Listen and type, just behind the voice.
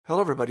Hello,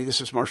 everybody. This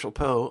is Marshall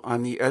Poe.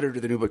 I'm the editor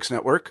of the New Books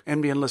Network.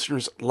 NBN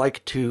listeners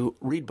like to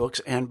read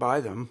books and buy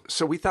them.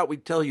 So we thought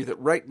we'd tell you that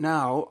right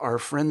now, our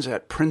friends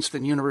at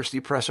Princeton University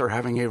Press are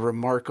having a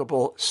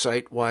remarkable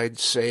site-wide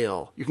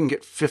sale. You can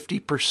get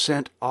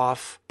 50%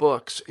 off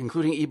books,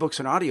 including ebooks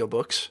and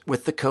audiobooks,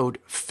 with the code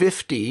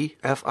 50,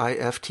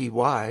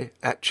 F-I-F-T-Y,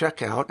 at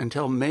checkout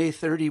until May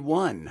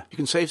 31. You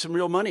can save some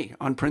real money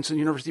on Princeton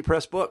University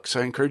Press books.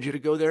 I encourage you to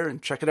go there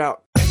and check it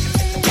out.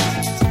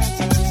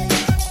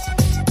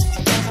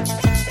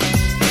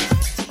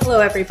 Hello,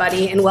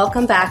 everybody, and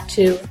welcome back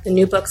to the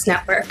New Books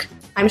Network.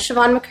 I'm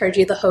Siobhan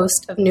Mukherjee, the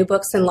host of New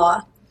Books in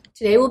Law.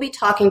 Today we'll be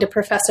talking to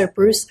Professor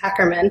Bruce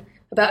Ackerman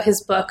about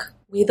his book,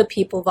 We the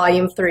People,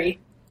 Volume 3,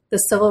 The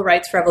Civil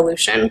Rights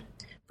Revolution.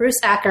 Bruce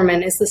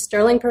Ackerman is the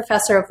Sterling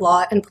Professor of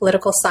Law and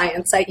Political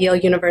Science at Yale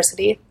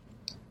University.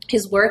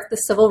 His work, The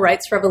Civil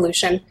Rights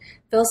Revolution,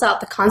 fills out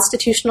the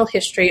constitutional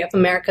history of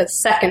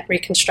America's second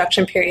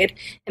Reconstruction period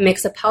and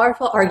makes a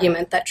powerful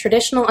argument that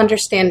traditional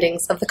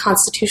understandings of the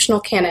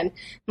constitutional canon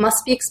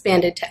must be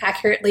expanded to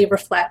accurately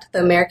reflect the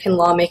American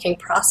lawmaking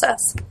process.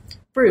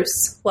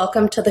 Bruce,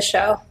 welcome to the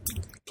show.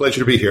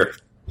 Pleasure to be here.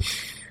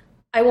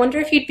 I wonder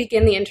if you'd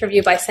begin the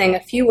interview by saying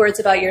a few words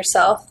about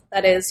yourself,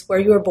 that is, where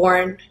you were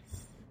born,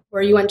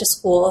 where you went to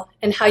school,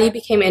 and how you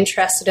became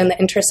interested in the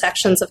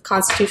intersections of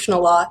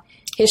constitutional law,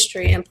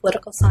 history, and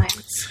political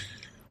science.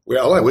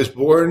 Well, I was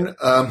born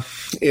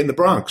in the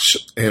Bronx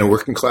in a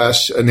working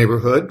class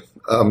neighborhood.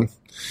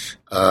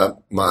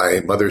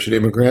 My mother's an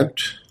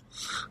immigrant.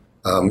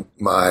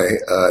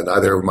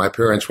 Neither of my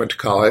parents went to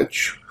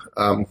college.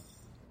 My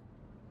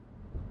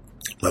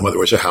mother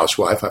was a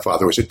housewife. My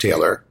father was a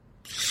tailor.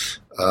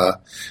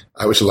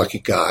 I was a lucky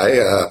guy,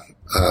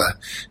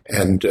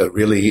 and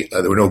really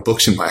there were no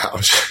books in my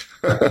house.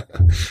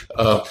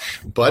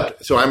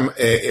 But so I'm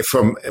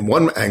from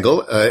one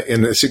angle,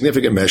 in a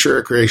significant measure,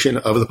 a creation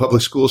of the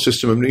public school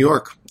system of New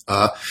York.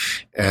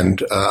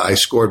 And I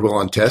scored well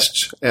on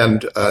tests.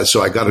 And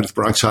so I got into the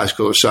Bronx High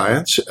School of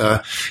Science.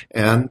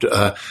 And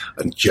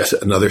just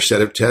another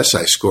set of tests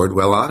I scored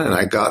well on. And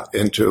I got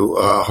into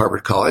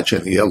Harvard College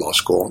and the Yale Law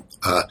School.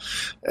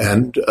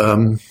 And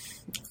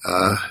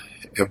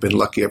have been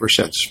lucky ever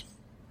since.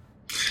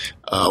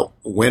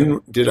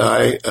 When did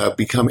I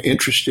become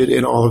interested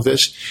in all of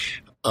this?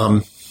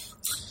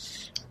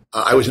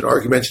 I was an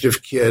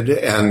argumentative kid,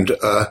 and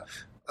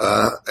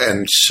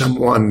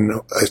someone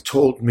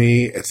told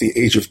me at the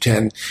age of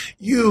 10,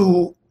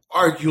 "You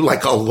argue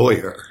like a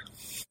lawyer."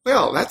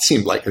 Well, that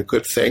seemed like a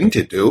good thing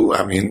to do.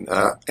 I mean,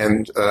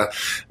 and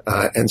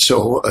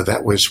so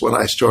that was when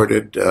I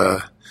started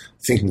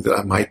thinking that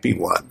I might be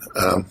one.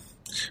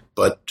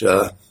 But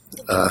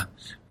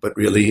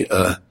really.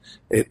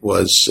 It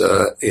was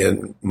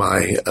in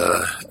my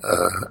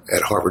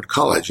at Harvard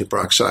College at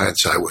Bronx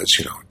Science. I was,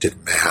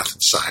 did math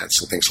and science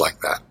and things like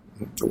that.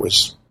 It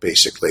was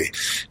basically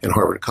in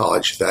Harvard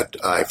College that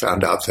I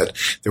found out that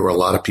there were a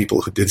lot of people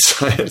who did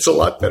science a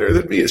lot better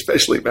than me,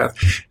 especially math.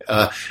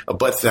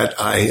 But that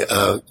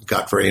I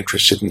got very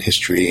interested in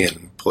history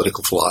and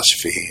political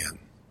philosophy,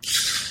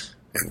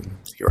 and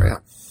here I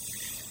am.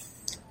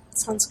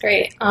 Sounds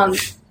great.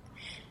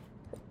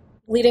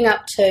 Leading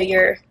up to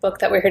your book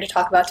that we're here to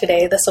talk about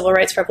today, The Civil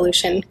Rights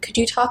Revolution, could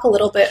you talk a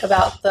little bit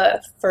about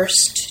the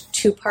first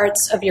two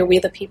parts of your We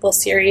the People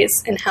series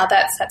and how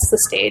that sets the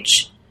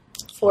stage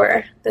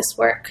for this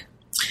work?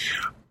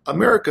 The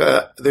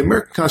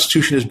American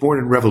Constitution is born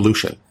in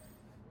revolution.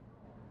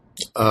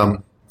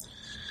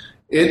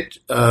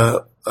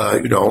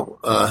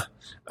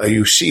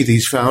 You see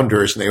these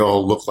founders and they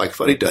all look like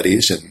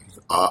fuddy-duddies and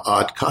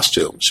odd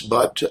costumes,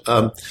 but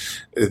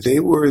they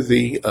were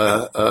the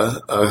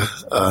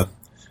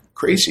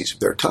crazies of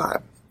their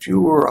time. If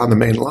you were on the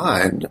main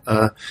line,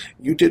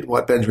 you did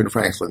what Benjamin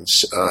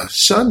Franklin's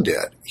son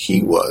did.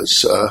 He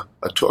was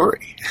a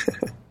Tory.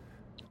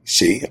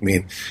 See, I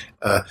mean,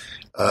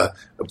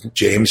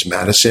 James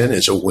Madison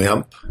is a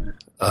wimp,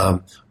 a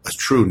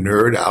true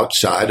nerd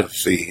outside of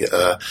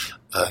the,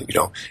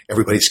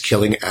 everybody's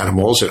killing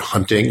animals and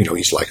hunting.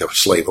 He's like a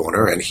slave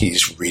owner and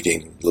he's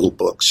reading little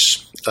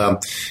books.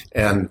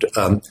 And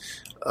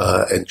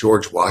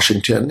George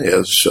Washington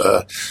is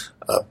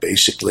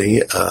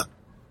basically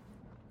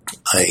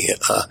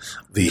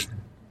the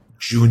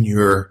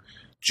junior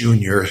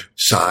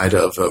side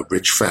of a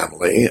rich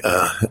family.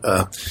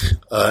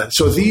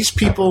 So these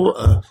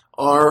people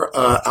are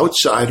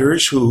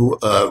outsiders who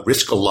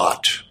risk a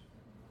lot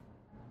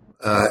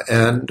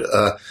and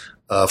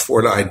for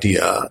an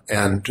idea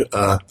and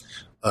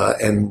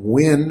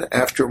win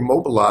after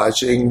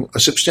mobilizing a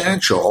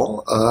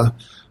substantial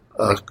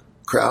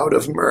crowd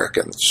of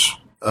Americans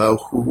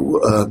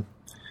who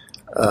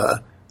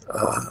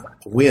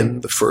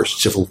win the first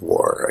Civil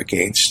War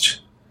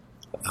against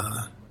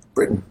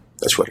Britain.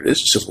 That's what it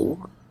is, a civil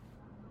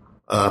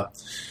war.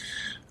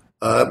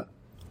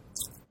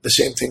 The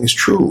same thing is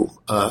true.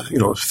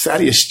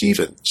 Thaddeus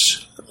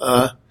Stevens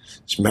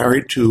is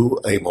married to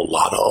a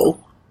mulatto.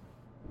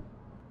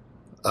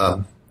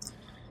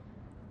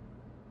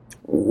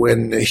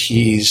 When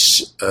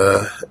he's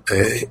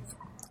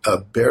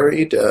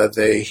buried.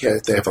 They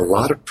have a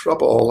lot of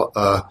trouble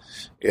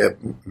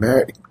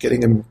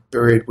getting him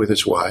buried with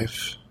his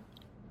wife.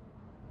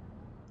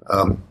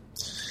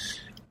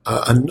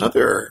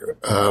 Another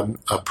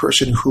a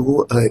person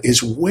who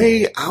is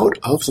way out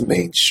of the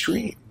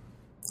mainstream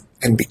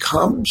and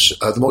becomes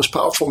the most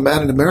powerful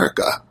man in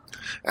America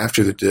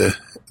after the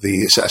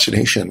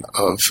assassination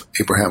of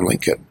Abraham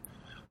Lincoln,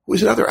 who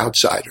is another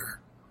outsider.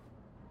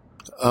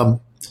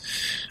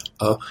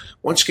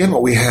 Once again,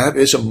 what we have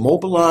is a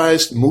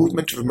mobilized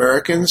movement of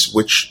Americans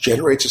which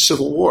generates a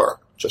civil war,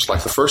 just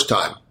like the first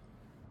time,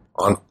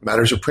 on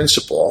matters of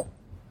principle.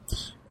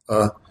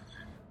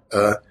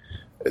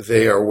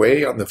 They are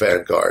way on the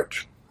vanguard.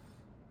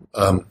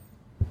 In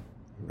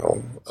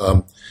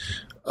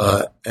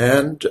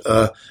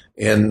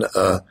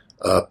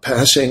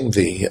passing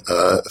the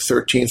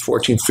 13th,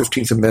 14th,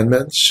 15th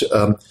Amendments,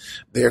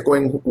 they are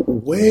going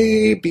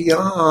way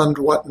beyond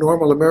what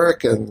normal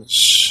Americans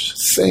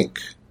think.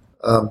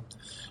 Of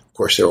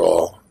course, there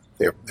are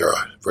a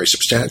very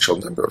substantial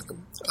number of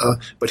them.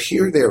 But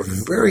here they are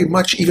very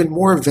much even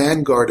more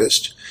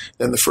vanguardist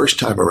than the first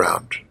time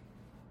around.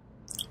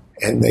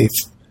 And the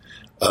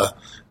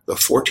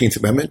 14th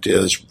Amendment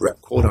is,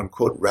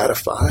 quote-unquote,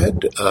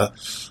 ratified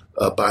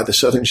by the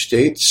southern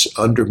states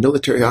under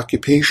military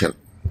occupation,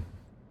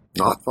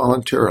 not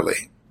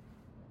voluntarily.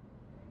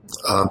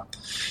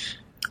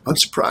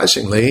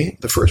 Unsurprisingly,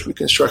 the first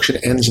Reconstruction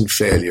ends in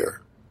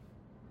failure.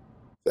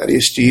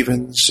 Thaddeus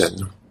Stevens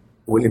and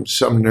William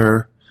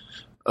Sumner,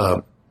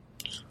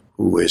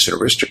 who is an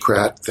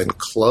aristocrat, then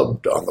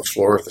clubbed on the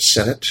floor of the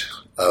Senate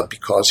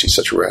because he's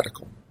such a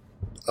radical,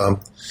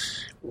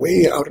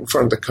 way out in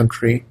front of the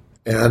country,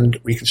 and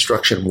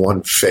Reconstruction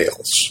 1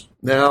 fails.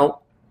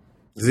 Now,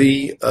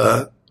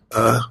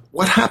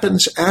 what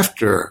happens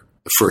after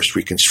the first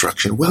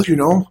Reconstruction? Well,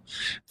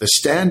 the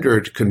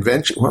standard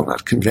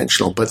not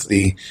conventional, but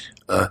the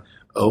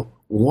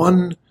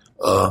one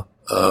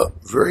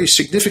very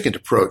significant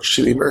approach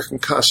to the American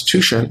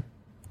Constitution,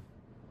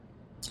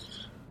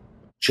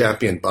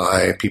 championed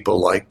by people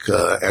like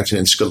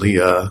Antonin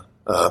Scalia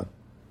or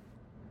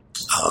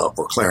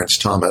Clarence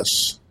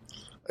Thomas,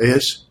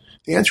 is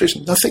the answer is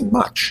nothing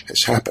much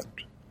has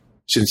happened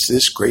since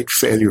this great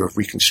failure of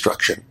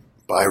Reconstruction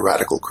by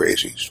radical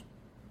crazies.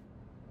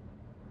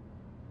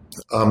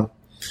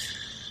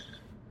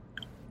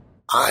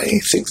 I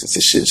think that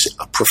this is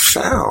a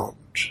profound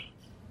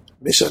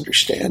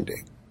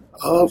misunderstanding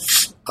of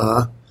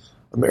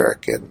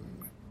American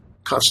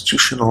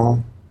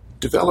constitutional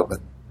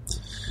development.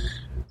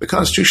 The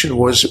Constitution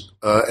was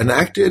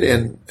enacted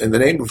in the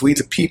name of we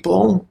the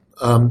people,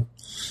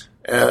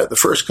 the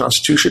first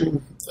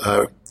Constitution,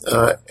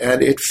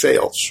 and it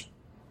fails.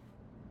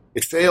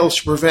 It fails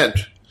to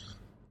prevent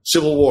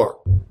civil war,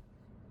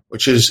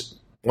 which is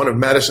one of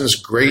Madison's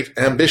great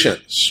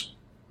ambitions.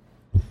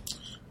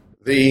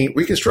 The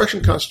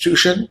Reconstruction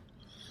Constitution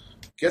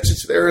gets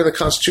it there in the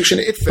Constitution,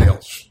 it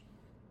fails.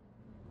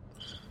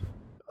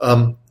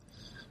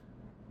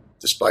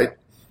 Despite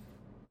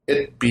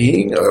it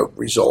being a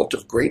result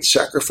of great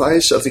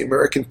sacrifice of the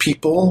American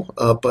people,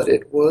 but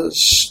it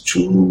was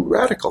too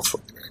radical for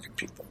the American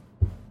people.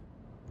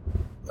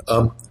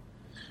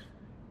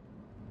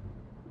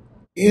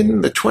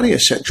 In the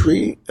 20th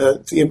century,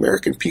 the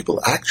American people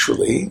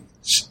actually,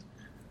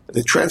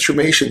 the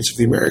transformations of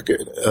the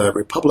American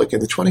Republic in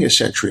the 20th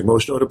century,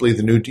 most notably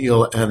the New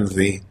Deal and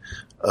the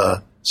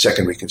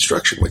Second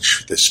Reconstruction,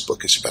 which this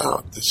book is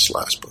about, this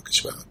last book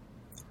is about,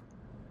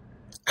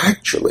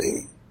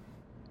 actually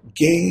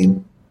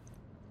gain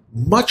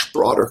much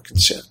broader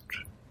consent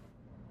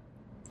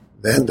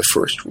than the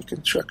first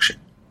Reconstruction,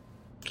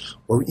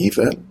 or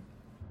even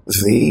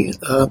the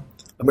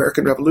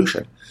American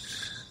Revolution.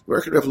 The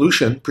American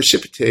Revolution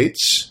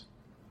precipitates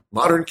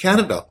modern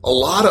Canada. A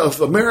lot of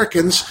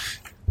Americans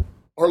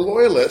are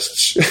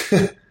loyalists,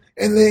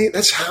 and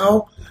that's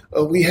how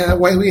we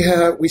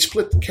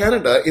split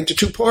Canada into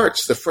two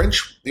parts: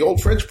 the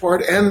old French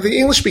part, and the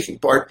English-speaking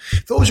part.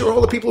 Those are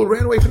all the people who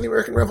ran away from the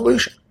American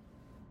Revolution.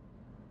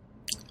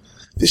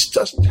 This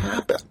doesn't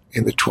happen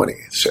in the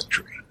 20th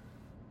century.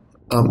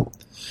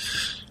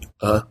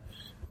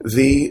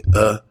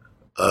 The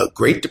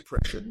Great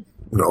Depression,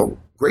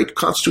 great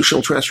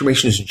constitutional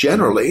transformations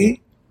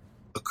generally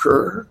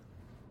occur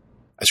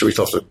as a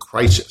result of a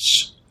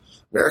crisis.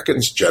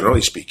 Americans,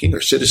 generally speaking,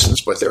 are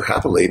citizens, but they're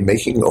happily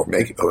making or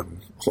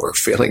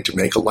failing to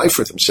make a life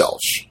for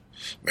themselves.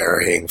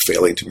 Marrying,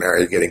 failing to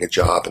marry, getting a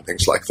job, and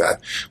things like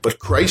that. But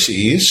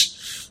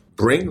crises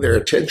bring their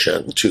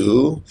attention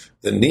to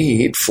the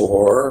need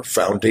for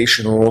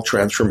foundational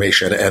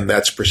transformation, and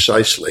that's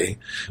precisely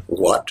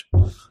what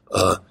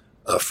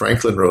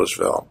Franklin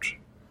Roosevelt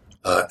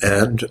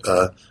and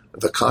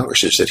the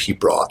Congresses that he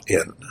brought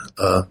in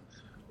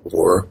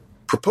were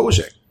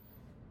proposing.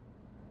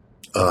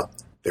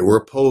 They were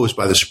opposed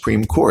by the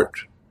Supreme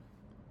Court,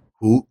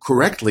 who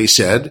correctly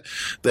said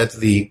that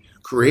the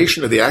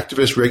creation of the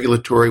activist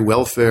regulatory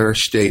welfare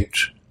state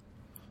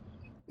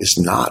is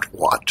not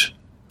what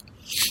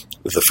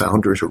the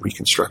founders or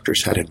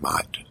reconstructors had in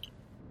mind.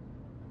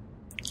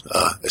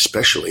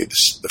 especially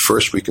the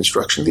first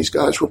Reconstruction, these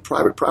guys were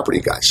private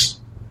property guys.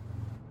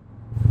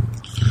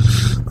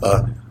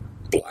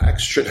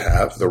 Blacks should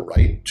have the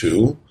right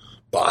to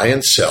buy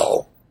and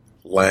sell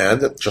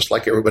land just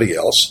like everybody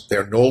else.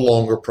 They're no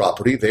longer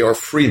property. They are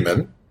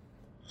freemen.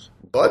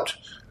 But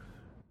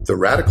the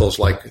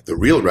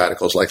real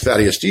radicals like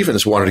Thaddeus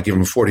Stevens wanted to give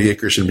them 40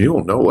 acres and a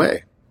mule. No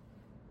way.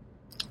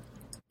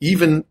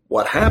 Even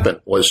what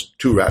happened was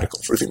too radical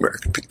for the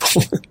American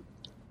people.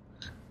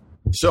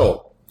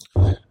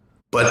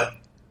 But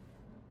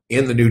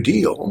in the New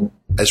Deal,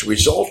 as a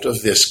result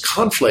of this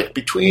conflict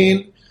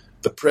between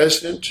the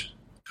President,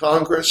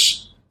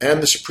 Congress,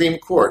 and the Supreme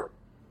Court,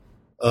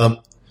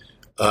 the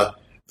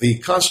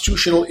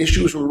constitutional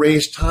issues were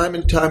raised time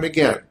and time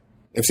again.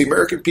 If the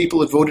American people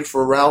had voted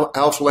for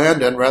Alf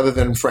Landon rather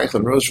than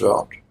Franklin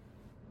Roosevelt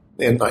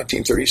in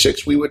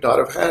 1936, we would not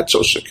have had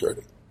Social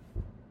Security. It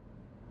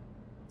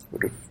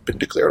would have been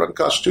declared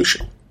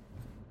unconstitutional.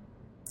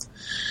 The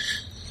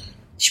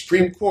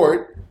Supreme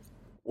Court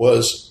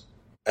was,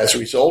 as a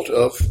result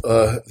of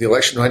the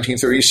election of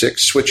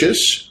 1936,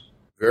 switches,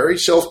 very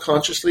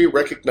self-consciously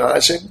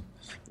recognizing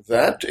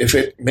that if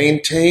it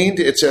maintained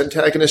its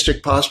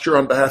antagonistic posture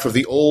on behalf of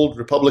the old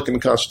Republican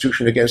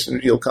Constitution against the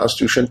New Deal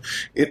Constitution,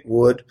 it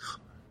would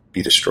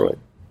be destroyed.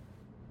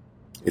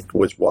 It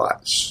was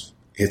wise.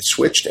 It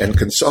switched and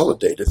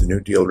consolidated the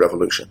New Deal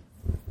revolution,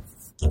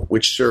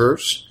 which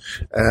serves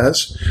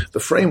as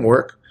the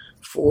framework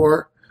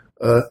for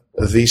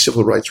the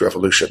Civil Rights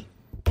Revolution,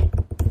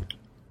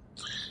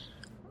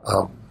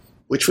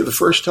 which for the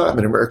first time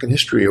in American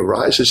history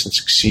arises and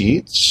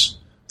succeeds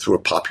through a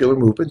popular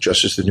movement,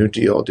 just as the New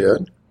Deal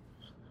did,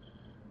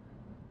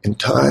 in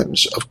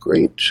times of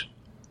great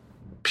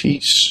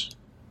peace.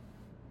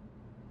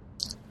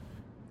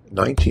 In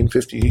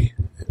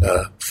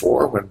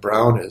 1954, when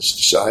Brown has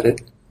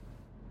decided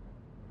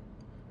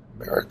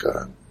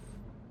America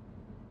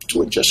is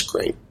doing just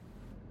great.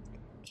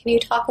 Can you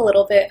talk a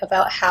little bit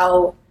about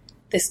how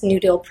this New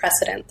Deal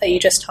precedent that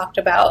you just talked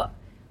about,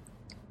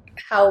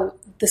 how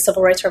the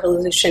Civil Rights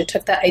Revolution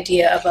took that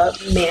idea of a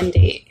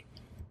mandate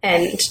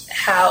and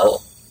how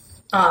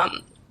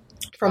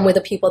from We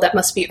the People that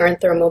must be earned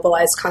through a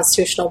mobilized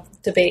constitutional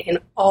debate in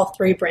all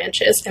three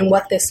branches, and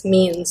what this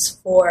means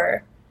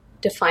for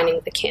defining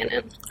the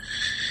canon?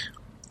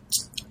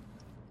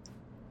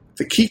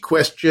 The key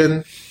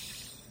question,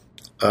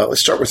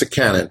 let's start with the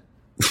canon.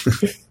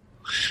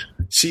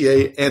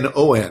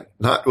 C-A-N-O-N,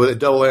 not with a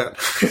double N.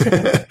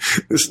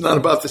 This is not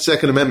about the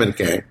Second Amendment,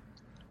 gang.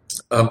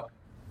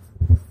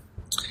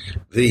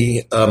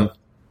 The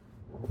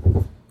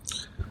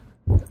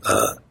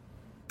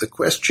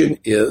question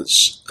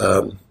is,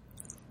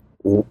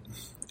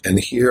 and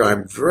here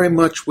I'm very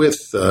much with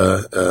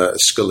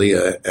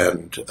Scalia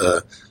and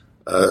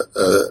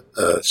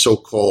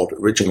so-called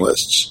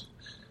originalists.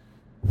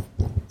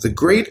 The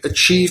great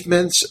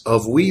achievements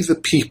of We the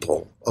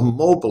People, a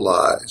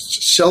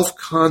mobilized,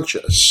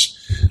 self-conscious,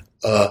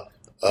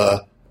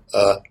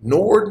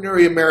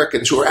 ordinary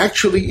Americans who are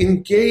actually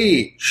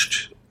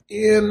engaged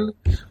in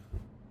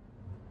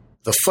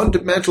the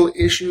fundamental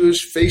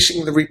issues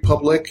facing the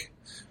Republic,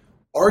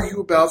 argue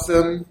about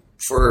them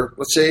for,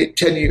 let's say,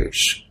 10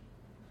 years,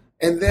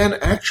 and then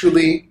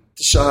actually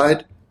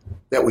decide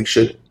that we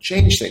should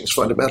change things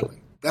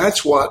fundamentally.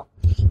 That's what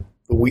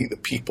We the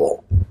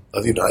People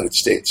of the United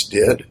States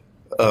did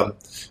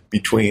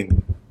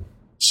between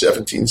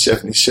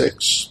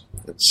 1776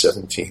 and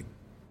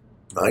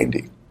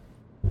 1790.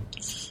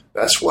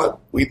 That's what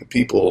We the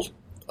People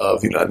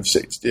of the United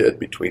States did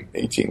between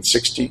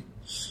 1860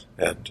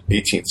 and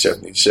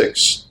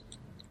 1876,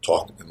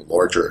 talking in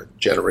larger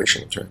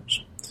generational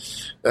terms.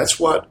 That's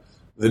what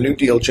the New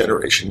Deal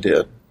generation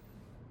did,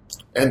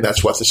 and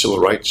that's what the Civil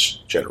Rights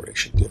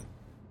generation did.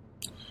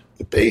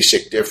 The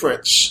basic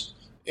difference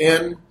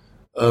in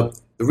the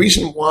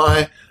reason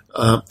why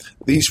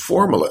these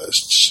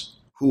formalists,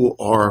 who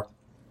are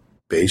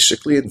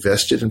basically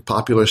invested in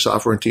popular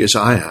sovereignty as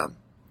I am,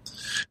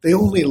 they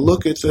only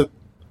look at the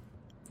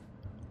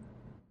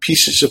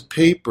pieces of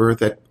paper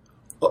that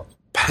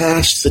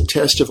passed the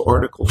test of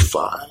Article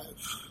 5.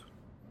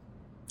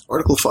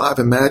 Article 5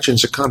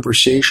 imagines a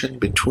conversation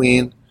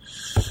between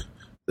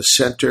the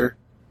center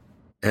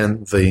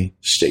and the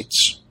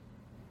states.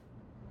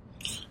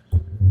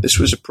 This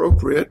was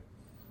appropriate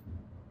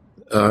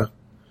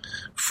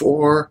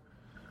for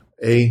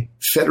a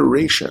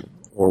federation,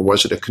 or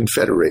was it a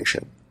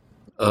confederation,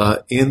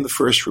 in the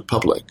First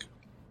Republic.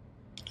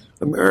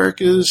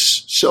 American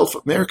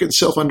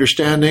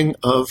self-understanding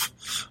of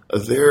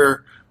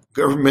their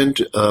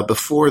government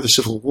before the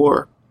Civil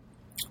War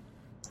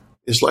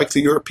is like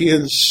the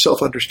Europeans'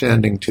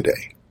 self-understanding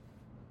today.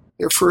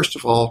 They're first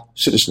of all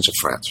citizens of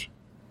France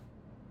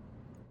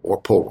or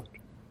Poland.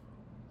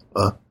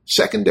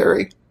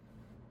 Secondary,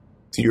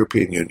 the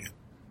European Union.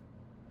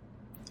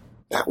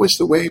 That was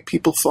the way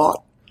people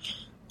thought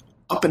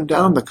up and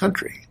down the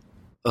country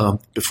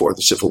before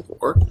the Civil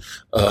War,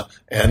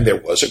 and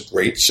there was a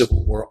great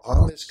Civil War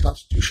on this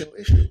constitutional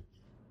issue.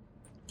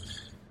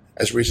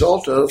 As a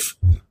result of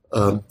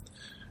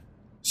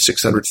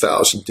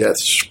 600,000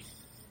 deaths,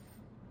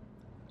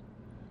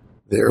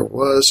 there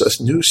was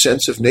a new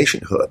sense of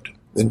nationhood.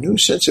 The new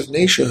sense of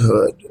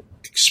nationhood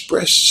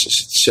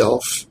expresses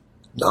itself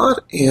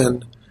not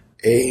in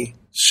a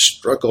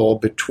struggle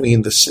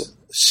between the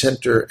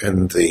center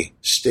and the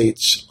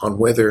states on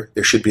whether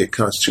there should be a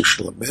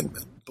constitutional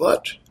amendment,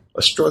 but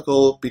a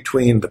struggle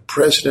between the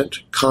president,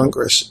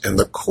 Congress, and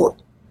the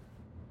court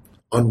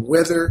on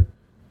whether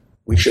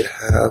we should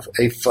have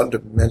a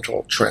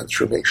fundamental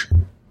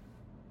transformation.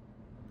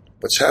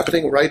 What's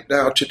happening right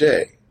now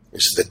today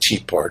is the Tea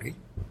Party,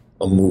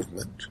 a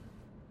movement,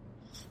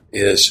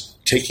 is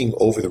taking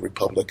over the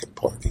Republican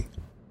Party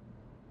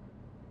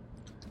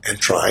and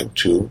trying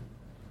to,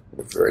 in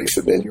a very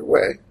familiar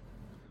way,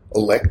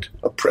 elect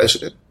a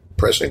president,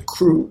 President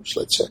Cruz,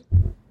 let's say,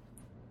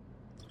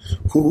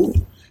 who,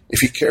 if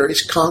he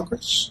carries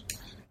Congress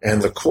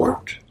and the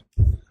court,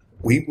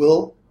 we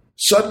will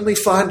suddenly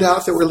find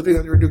out that we're living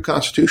under a new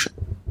constitution.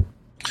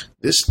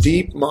 This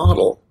deep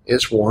model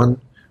is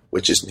one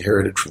which is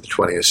inherited from the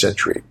 20th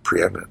century,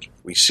 preeminent.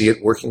 We see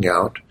it working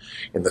out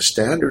in the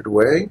standard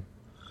way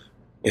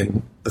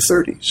in the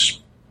 30s,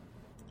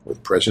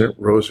 with President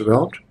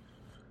Roosevelt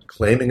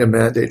claiming a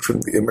mandate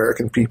from the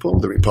American people,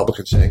 the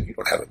Republicans saying, you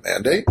don't have a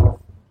mandate.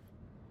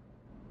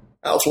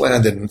 Alf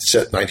Landon in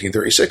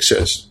 1936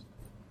 says,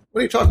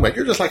 what are you talking about?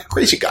 You're just like a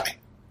crazy guy.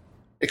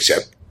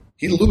 Except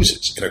he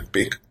loses in a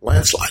big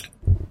landslide.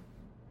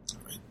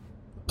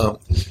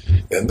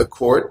 Then the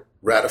court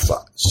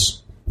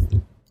ratifies.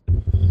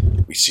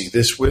 We see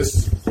this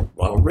with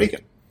Ronald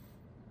Reagan.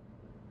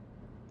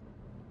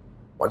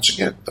 Once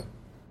again, the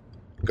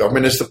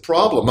government is the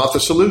problem, not the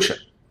solution.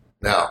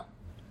 Now,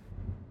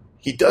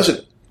 he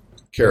doesn't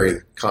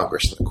carry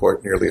Congress and the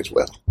court nearly as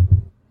well.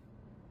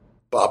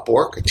 Bob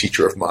Bork, a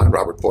teacher of mine,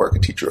 Robert Bork, a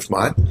teacher of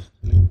mine,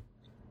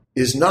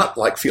 is not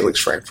like Felix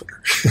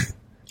Frankfurter.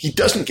 He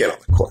doesn't get on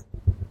the court.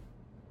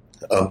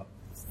 Well,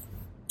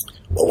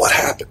 what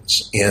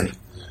happens in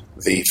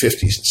the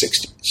 50s and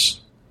 60s,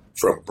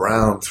 from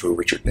Brown through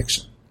Richard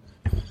Nixon,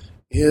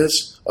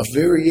 is a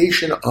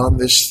variation on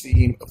this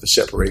theme of the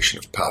separation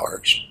of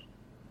powers,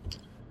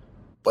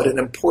 but an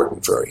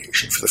important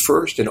variation for the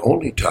first and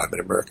only time in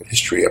American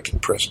history up to the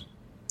present.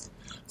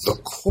 The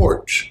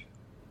court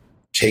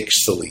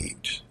takes the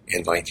lead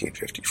in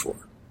 1954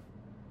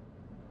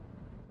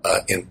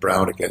 in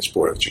Brown against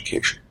Board of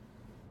Education.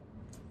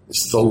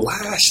 It's the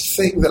last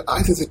thing that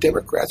either the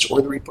Democrats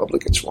or the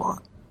Republicans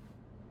want.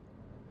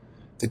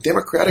 The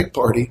Democratic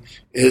Party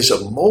is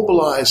a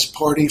mobilized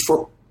party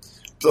for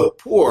the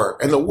poor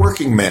and the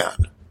working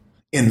man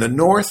in the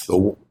North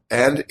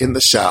and in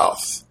the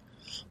South,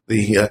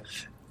 at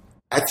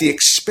the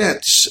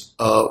expense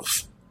of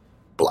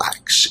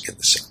blacks in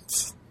the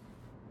South.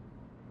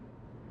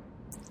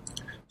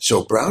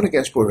 So Brown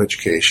against Board of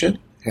Education,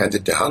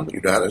 handed down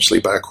unanimously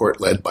by a court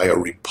led by a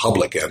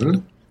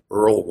Republican,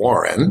 Earl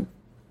Warren,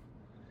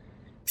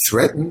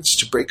 threatens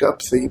to break up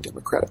the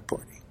Democratic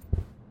Party.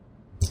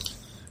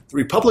 The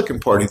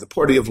Republican Party, the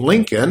party of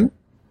Lincoln,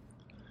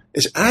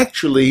 is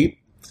actually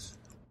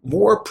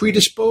more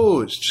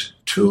predisposed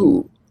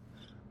to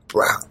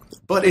Brown.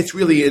 But it's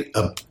really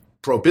a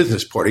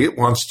pro-business party. It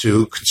wants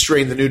to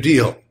constrain the New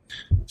Deal.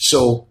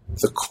 So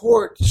the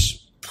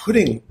court's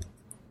putting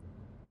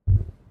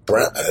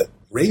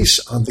race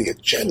on the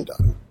agenda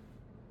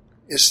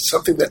is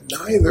something that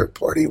neither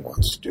party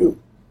wants to do.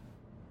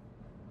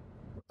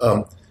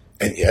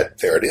 And yet,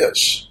 there it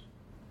is.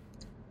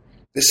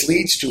 This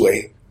leads to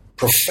a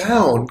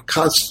profound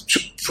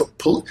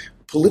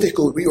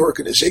political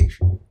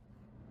reorganization.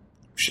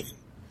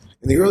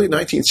 In the early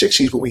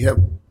 1960s, when we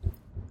have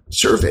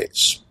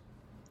surveys,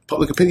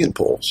 public opinion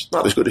polls,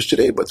 not as good as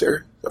today, but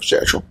they're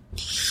substantial,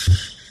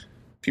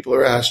 people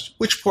are asked,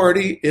 which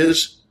party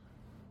is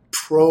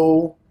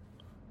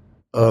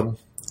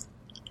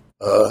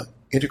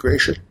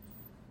pro-integration,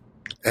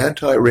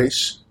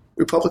 anti-race?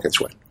 Republicans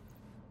win,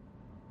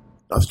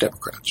 not the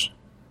Democrats.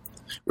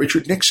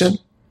 Richard Nixon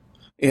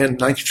in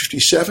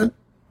 1957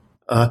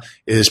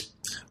 is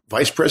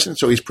vice president,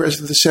 so he's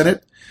president of the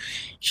Senate.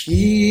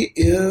 He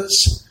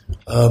is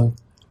the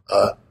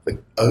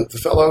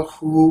fellow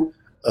who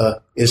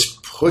is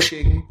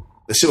pushing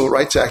the Civil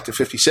Rights Act of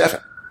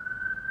 57.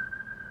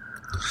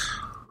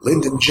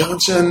 Lyndon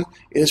Johnson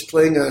is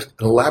playing an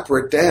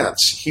elaborate dance.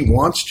 He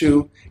wants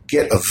to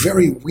get a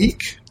very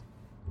weak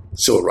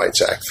Civil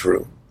Rights Act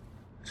through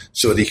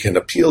so that he can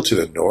appeal to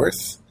the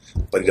North,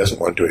 but he doesn't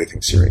want to do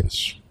anything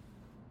serious.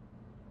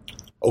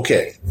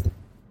 Okay.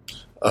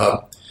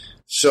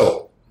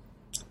 So,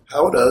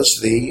 how does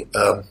the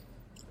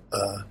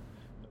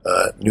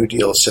New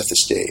Deal set the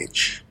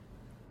stage?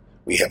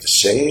 We have the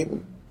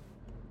same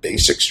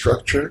basic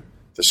structure,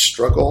 the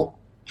struggle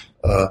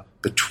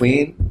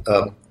between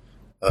the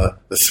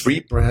three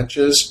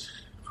branches,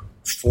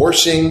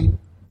 forcing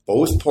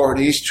both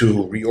parties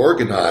to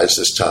reorganize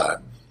this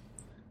time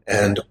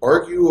and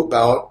argue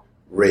about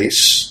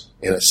race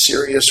in a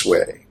serious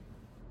way.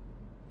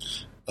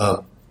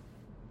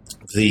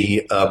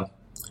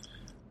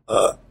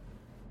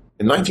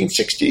 In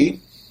 1960,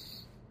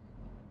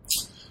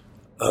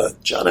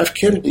 John F.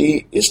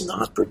 Kennedy is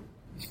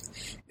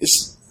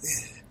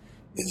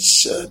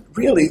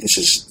really,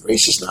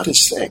 race is not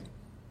his thing.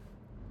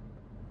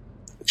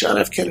 John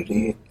F.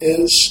 Kennedy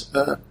is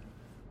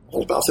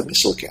all about the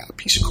missile gap.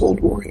 He's a Cold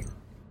Warrior.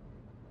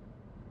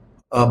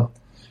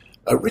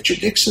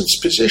 Richard Nixon's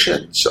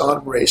positions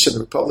on race in the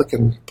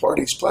Republican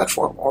Party's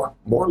platform are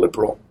more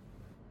liberal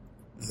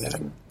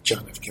than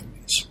John F.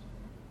 Kennedy's.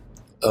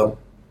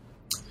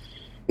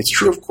 It's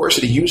true, of course,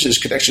 that he uses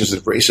connections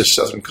with racist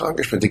Southern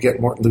congressmen to get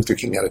Martin Luther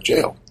King out of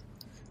jail.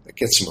 That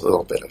gets him a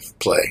little bit of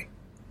play.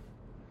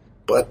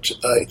 But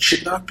it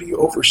should not be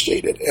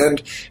overstated.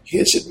 And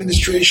his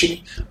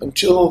administration,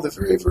 until the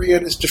very, very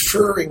end, is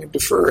deferring and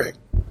deferring.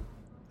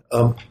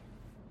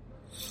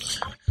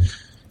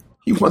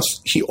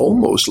 He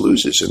almost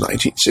loses in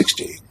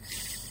 1960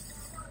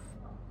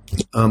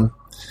 on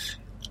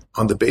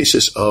the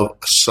basis of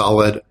a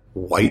solid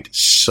white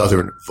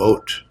Southern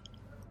vote.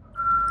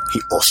 He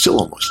still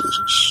almost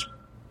loses.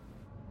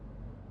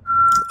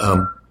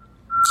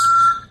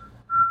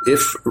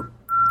 If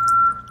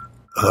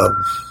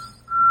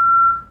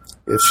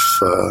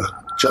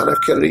John F.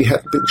 Kennedy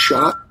hadn't been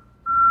shot,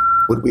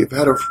 would we have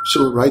had a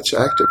Civil Rights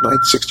Act of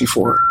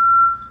 1964?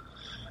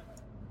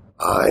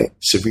 I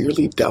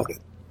severely doubt it.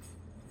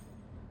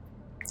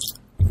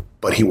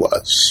 But he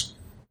was.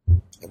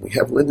 And we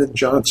have Lyndon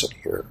Johnson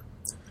here,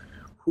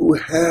 who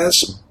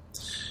has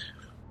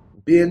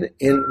been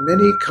in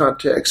many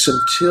contexts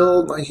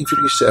until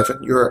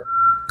 1957 your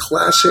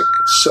classic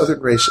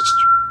Southern racist.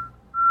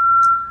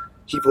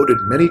 He voted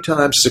many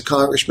times as a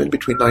congressman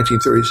between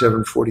 1937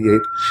 and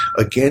 48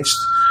 against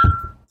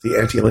the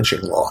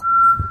anti-lynching law,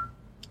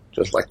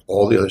 just like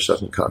all the other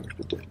Southern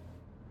congressmen did.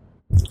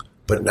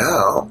 But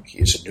now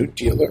he is a New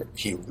Dealer.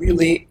 He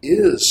really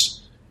is.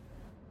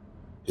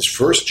 His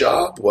first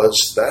job was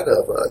that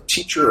of a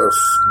teacher of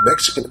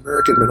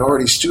Mexican-American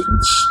minority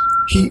students.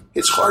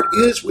 His heart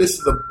is with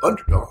the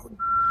underdog.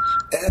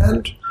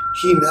 And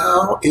he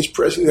now is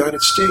president of the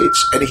United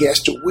States, and he has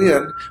to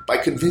win by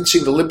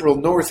convincing the liberal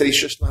North that he's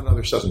just not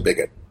another Southern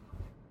bigot.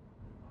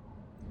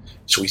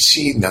 So we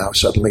see now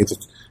suddenly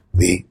that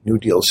the New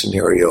Deal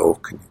scenario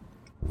can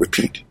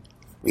repeat.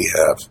 We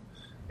have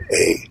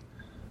a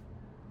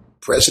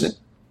president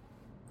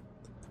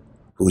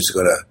who's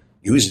going to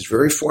use his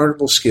very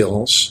formidable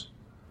skills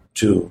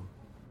to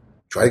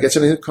try to get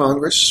something to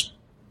Congress.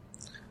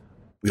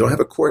 We don't have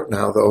a court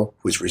now, though,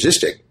 who's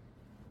resisting,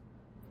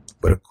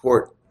 but a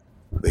court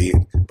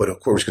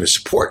who's going to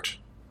support.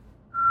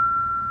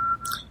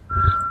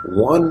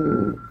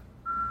 One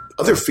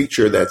other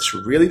feature that's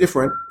really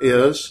different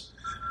is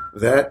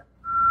that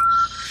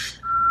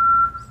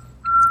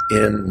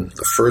in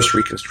the first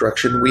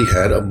Reconstruction, we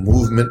had a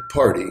movement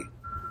party,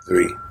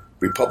 the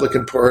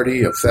Republican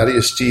Party of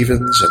Thaddeus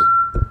Stevens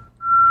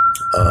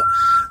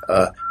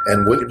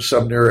and William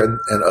Sumner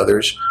and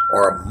others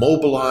are a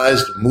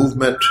mobilized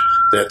movement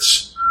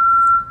that's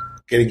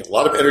getting a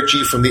lot of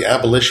energy from the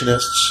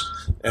abolitionists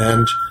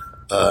and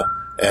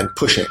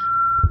pushing.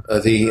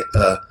 The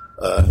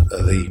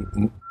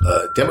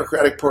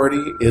Democratic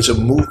Party is a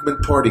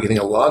movement party getting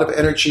a lot of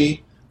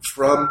energy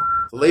from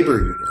the labor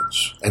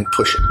unions and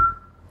pushing.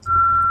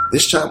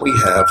 This time we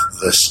have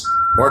this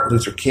Martin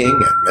Luther King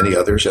and many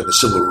others and the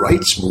civil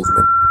rights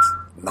movement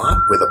not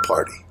with a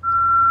party.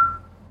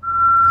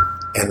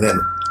 And then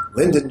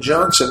Lyndon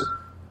Johnson,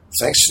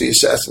 thanks to the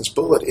assassin's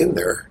bullet in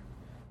there,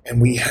 and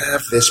we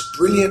have this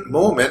brilliant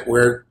moment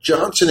where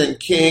Johnson and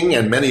King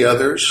and many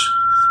others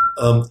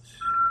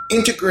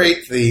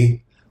integrate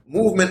the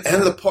movement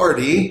and the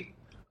party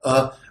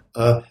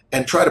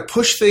and try to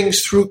push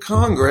things through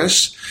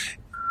Congress,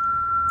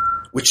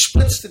 which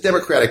splits the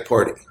Democratic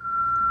Party.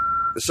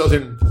 The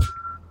Southern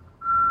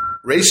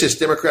racist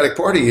Democratic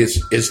Party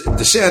is in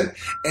dissent,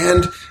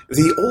 and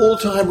the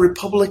old-time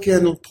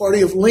Republican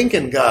Party of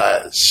Lincoln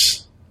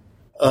guys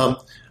form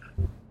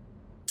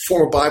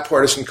a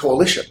bipartisan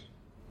coalition.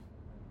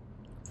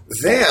 We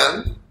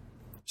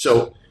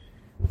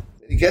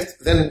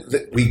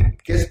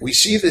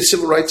see the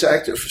Civil Rights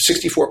Act of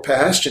 1964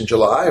 passed in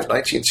July of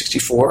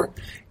 1964,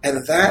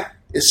 and that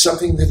is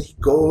something that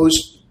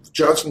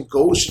Johnson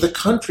goes to the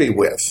country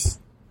with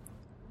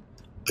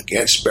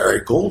against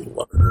Barry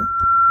Goldwater,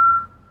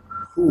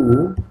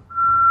 who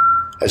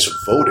has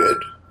voted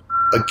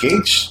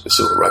against the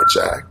Civil Rights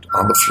Act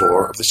on the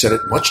floor of the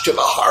Senate, much to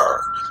the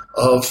horror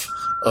of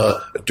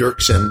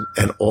Dirksen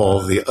and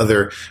all the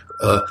other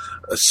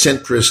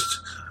centrist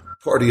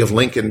Party of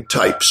Lincoln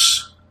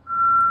types.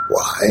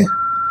 Why?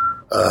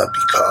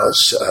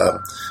 Because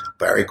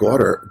Barry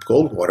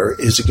Goldwater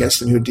is against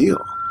the New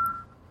Deal.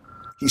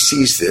 He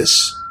sees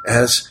this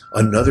as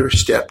another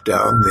step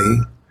down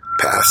the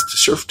path to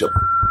serfdom.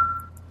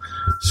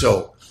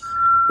 So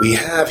we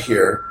have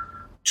here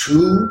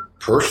two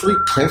personally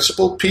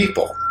principled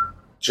people.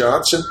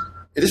 Johnson,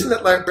 it isn't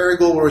that like Barry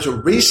Goldwater is a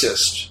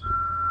racist.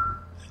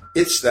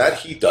 It's that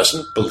he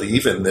doesn't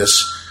believe in this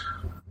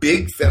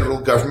big federal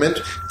government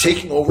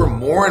taking over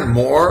more and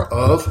more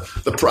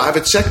of the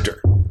private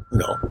sector. You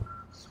know,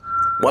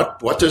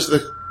 what does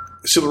the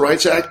Civil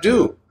Rights Act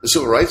do? The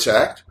Civil Rights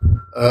Act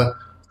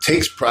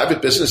takes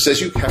private business,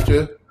 says you have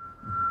to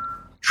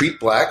treat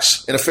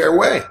blacks in a fair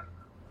way.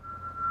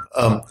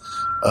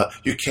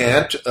 You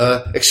can't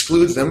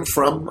exclude them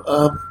from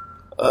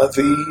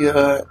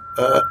the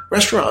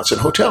restaurants and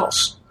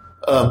hotels.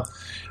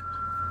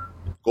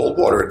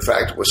 Goldwater, in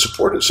fact, was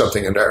supported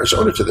something in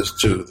Arizona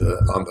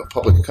on the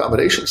public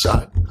accommodation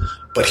side,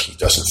 but he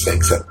doesn't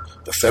think that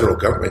the federal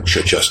government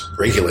should just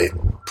regulate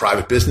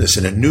private business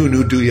in a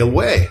new deal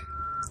way.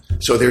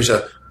 So there's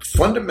a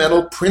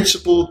fundamental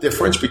principle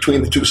difference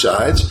between the two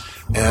sides,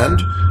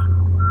 and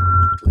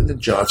Lyndon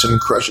Johnson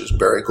crushes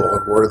Barry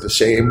Goldwater to the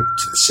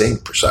same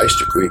precise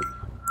degree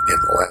in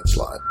the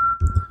landslide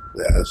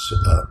as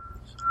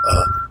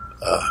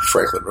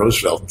Franklin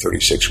Roosevelt in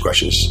 1936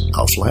 crushes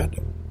Alf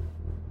Landon.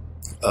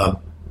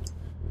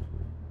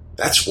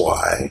 That's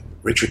why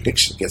Richard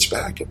Nixon gets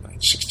back in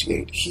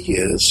 1968. He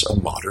is a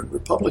modern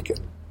Republican.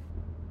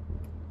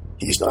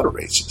 He's not a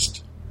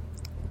racist.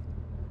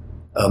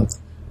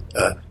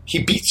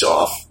 He beats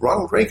off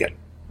Ronald Reagan,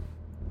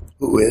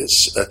 who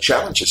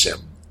challenges him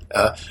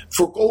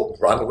for gold.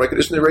 Ronald Reagan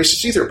isn't a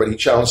racist either, but he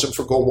challenged him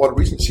for Goldwater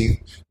reasons.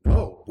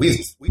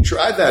 We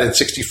tried that in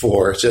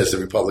 1964, says the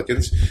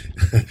Republicans.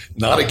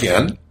 Not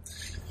again.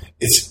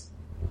 It's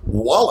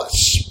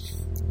Wallace,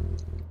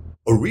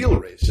 a real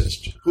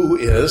racist, who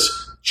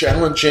is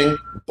challenging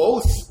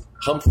both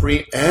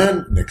Humphrey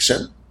and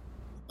Nixon.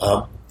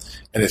 And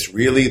it's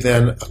really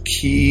then a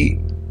key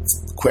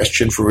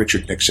question for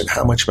Richard Nixon: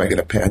 how much am I going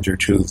to pander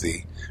to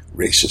the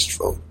racist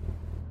vote?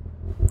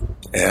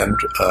 And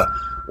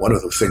one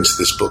of the things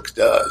this book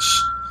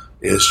does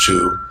is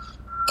to,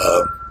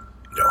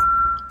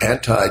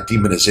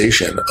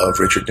 anti-demonization of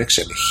Richard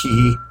Nixon.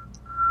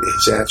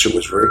 His answer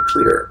was very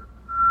clear.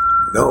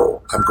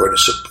 No, I'm going to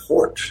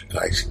support, and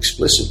I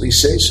explicitly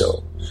say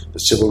so, the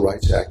Civil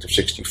Rights Act of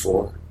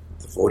 1964,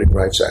 the Voting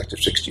Rights Act of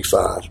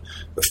 1965,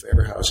 the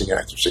Fair Housing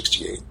Act of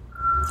 1968.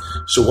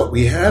 So what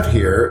we have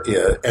here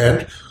is,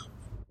 and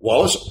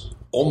Wallace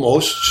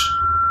almost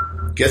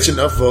gets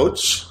enough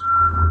votes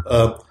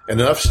and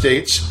enough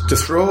states to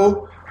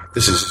throw,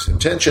 this is his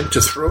intention,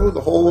 to throw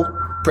the whole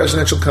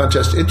presidential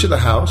contest into the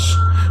House,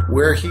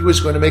 where he was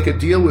going to make a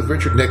deal with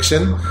Richard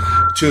Nixon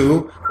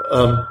to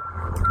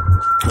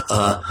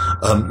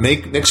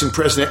make Nixon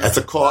president at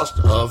the cost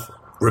of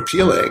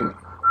repealing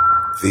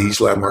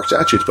these landmark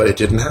statutes, but it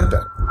didn't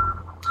happen.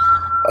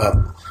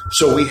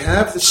 So we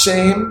have the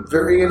same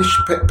variation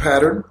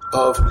pattern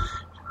of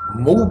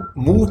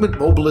movement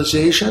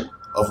mobilization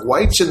of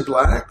whites and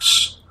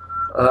blacks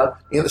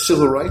in the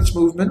civil rights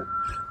movement.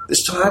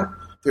 This time,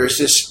 there's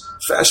this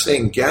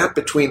fascinating gap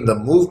between the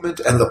movement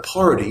and the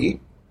party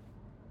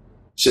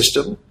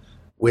system,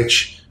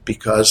 which,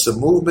 because the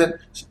movement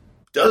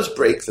does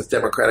break the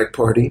Democratic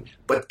Party,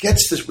 but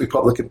gets the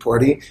Republican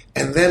Party,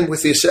 and then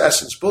with the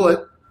assassin's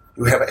bullet,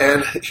 you have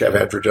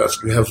Andrew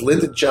Johnson, you have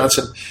Lyndon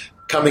Johnson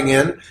coming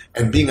in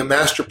and being a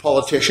master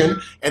politician,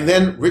 and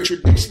then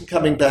Richard Nixon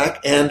coming back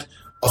and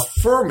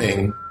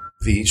affirming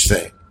these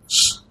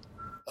things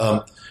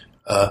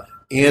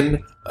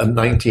in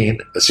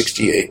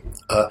 1968.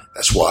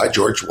 That's why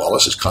George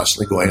Wallace is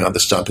constantly going on the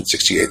stump in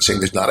 1968 saying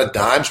there's not a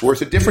dime's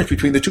worth of difference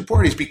between the two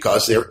parties,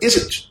 because there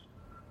isn't.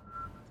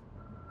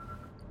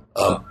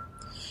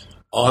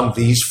 On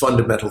these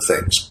fundamental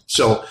things.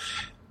 So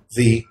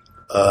these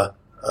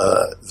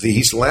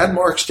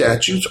landmark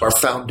statutes are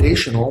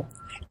foundational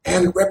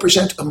and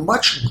represent a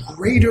much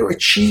greater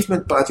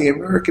achievement by the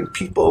American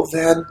people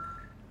than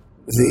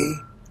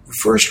the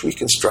first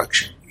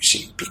Reconstruction, you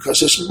see, because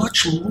there's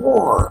much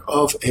more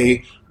of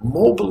a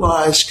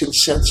mobilized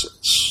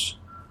consensus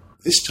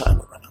this time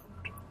around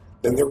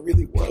than there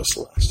really was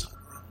the last time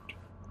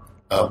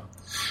around.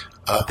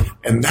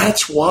 And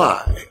that's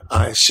why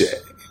I say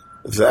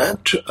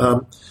that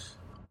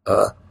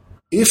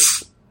if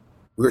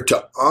we're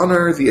to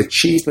honor the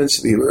achievements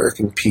of the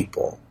American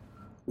people,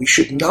 we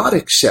should not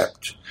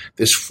accept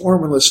this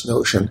formalist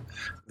notion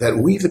that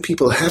we, the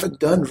people, haven't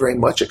done very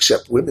much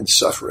except women's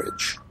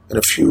suffrage and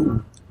a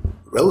few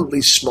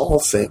relatively small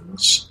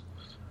things.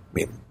 I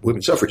mean,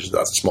 women's suffrage is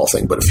not a small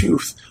thing, but a few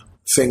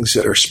things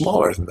that are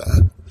smaller than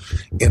that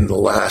in the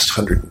last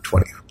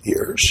 120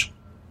 years.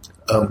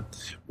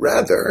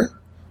 Rather,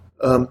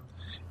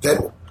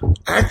 that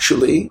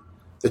actually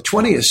the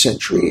 20th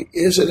century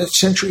is a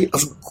century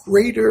of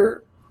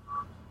greater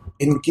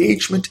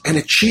engagement and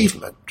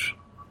achievement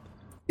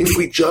if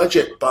we judge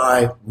it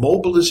by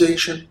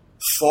mobilization,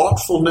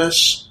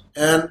 thoughtfulness,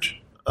 and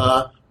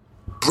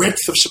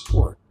breadth of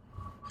support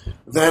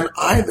than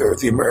either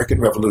the American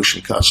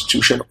Revolution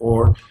Constitution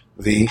or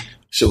the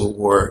Civil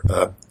War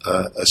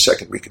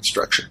Second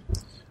Reconstruction.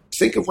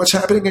 Think of what's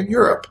happening in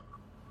Europe.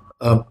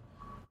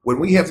 When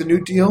we have the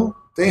New Deal,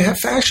 they have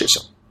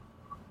fascism.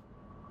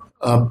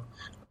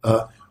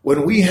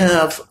 When we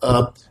have,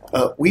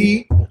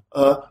 we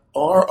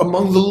are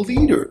among the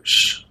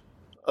leaders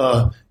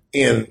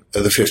in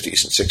the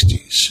 50s and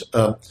 60s.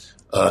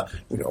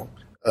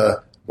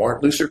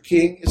 Martin Luther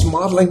King is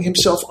modeling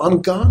himself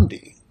on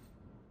Gandhi.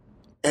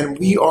 And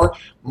we are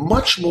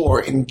much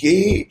more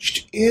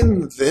engaged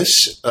in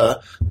this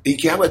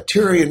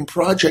egalitarian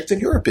project than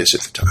Europe is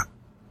at the time.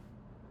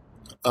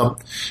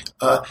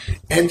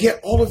 And yet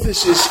all of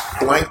this is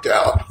blanked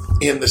out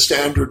in the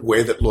standard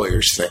way that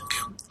lawyers think.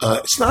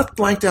 It's not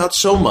blanked out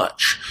so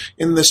much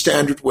in the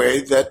standard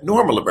way that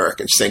normal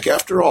Americans think.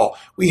 After all,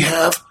 we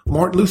have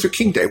Martin Luther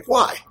King Day.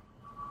 Why?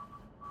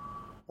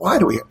 Why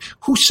do we?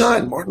 Who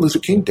signed Martin Luther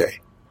King Day?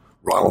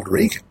 Ronald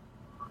Reagan.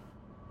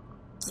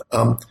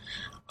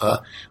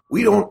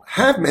 We don't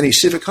have many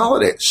civic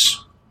holidays.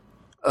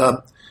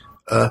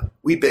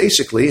 We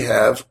basically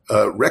have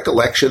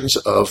recollections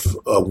of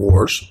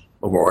wars,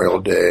 Memorial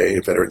Day,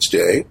 Veterans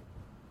Day,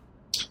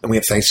 and we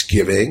have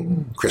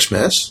Thanksgiving,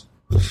 Christmas.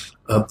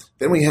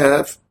 Then we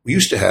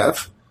used to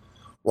have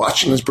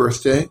Washington's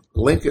birthday,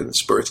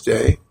 Lincoln's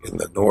birthday in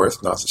the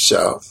North, not the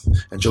South,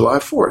 and July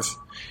 4th.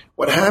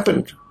 What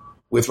happened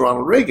with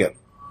Ronald Reagan,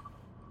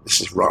 this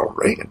is Ronald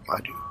Reagan,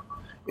 mind you,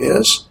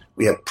 is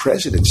we have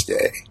President's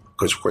Day,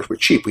 because, of course, we're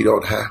cheap.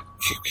 You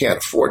can't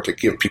afford to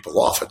give people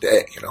off a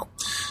day,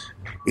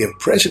 We have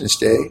President's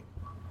Day,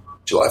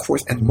 July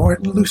 4th, and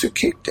Martin Luther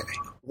King Day.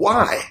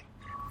 Why?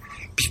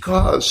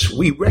 Because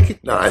we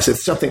recognize that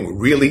something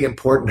really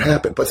important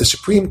happened, but the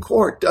Supreme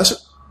Court doesn't.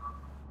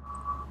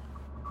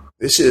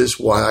 This is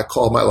why I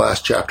call my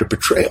last chapter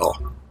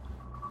Betrayal,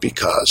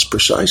 because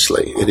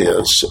precisely it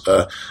is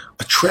a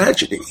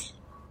tragedy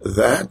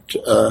that,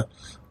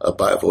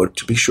 by a vote,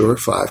 to be sure,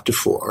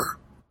 5-4,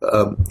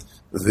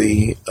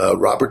 the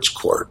Roberts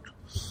Court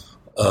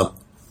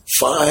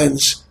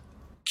finds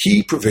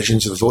key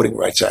provisions of the Voting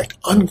Rights Act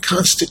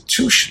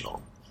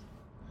unconstitutional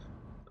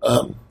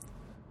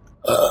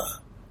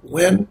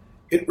when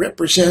it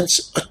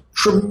represents a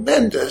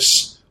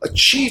tremendous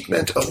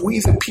achievement of we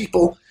the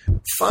people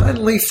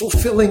finally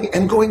fulfilling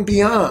and going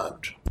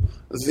beyond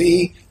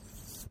the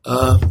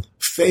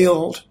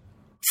failed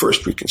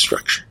first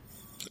Reconstruction.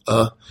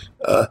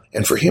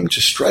 And for him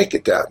to strike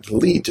it down, to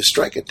lead to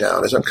strike it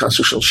down as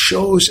unconstitutional,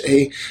 shows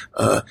a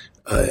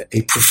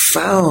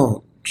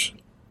profound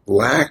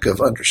lack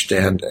of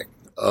understanding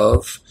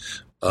of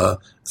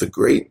the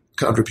great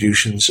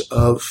contributions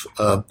of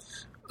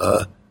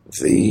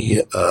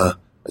the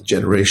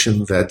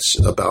generation that's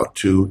about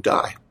to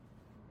die.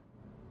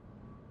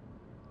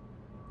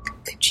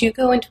 Could you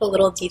go into a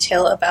little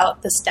detail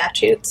about the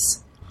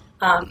statutes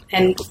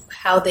and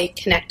how they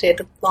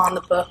connected law in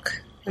the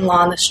book and law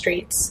on the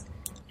streets,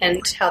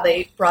 and how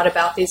they brought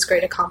about these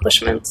great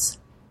accomplishments?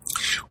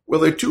 Well,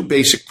 there are two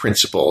basic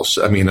principles.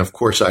 I mean, of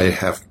course, I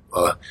have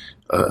a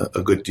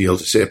good deal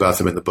to say about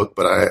them in the book,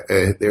 but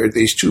there are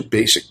these two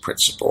basic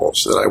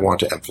principles that I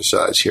want to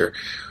emphasize here.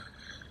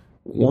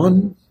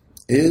 One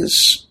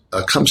is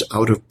comes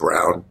out of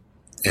Brown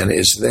and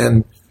is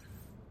then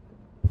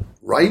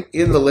right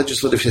in the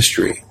legislative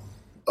history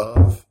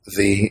of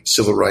the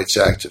Civil Rights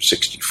Act of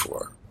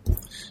 1964.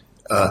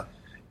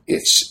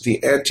 It's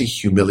the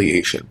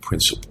anti-humiliation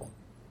principle.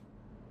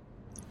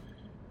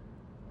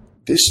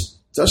 This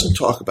doesn't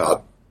talk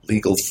about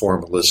legal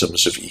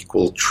formalisms of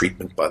equal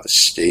treatment by the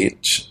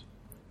state.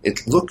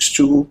 It looks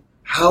to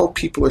how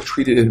people are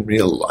treated in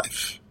real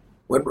life.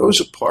 When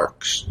Rosa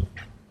Parks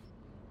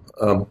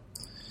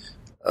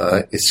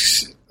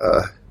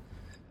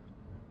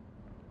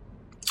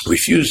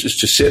refuses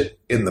to sit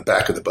in the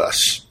back of the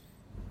bus,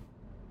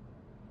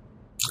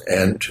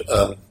 and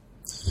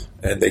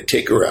they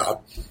take her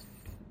out.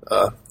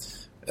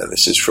 And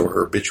this is from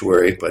her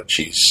obituary, but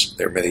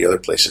there are many other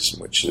places in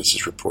which this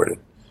is reported.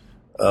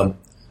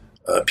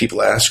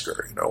 People ask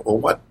her, well,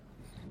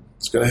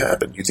 what's going to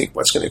happen? Do you think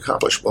what's going to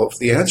accomplish? Well,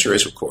 the answer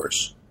is, of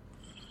course,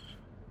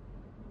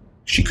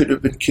 she could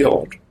have been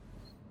killed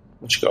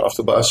when she got off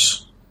the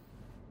bus.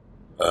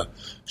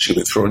 She could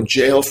have been thrown in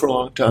jail for a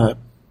long time.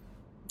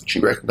 She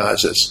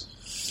recognizes.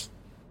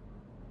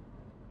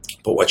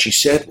 But what she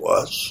said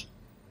was,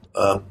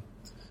 the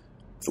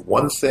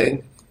one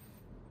thing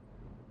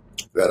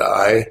that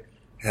I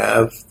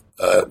have,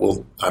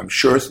 I'm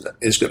sure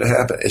is going to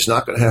happen, is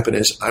not going to happen,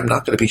 is I'm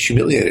not going to be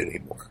humiliated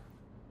anymore.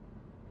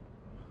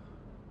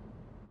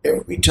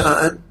 Every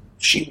time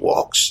she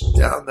walks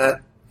down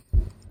that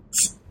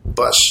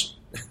bus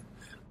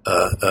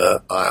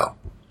aisle,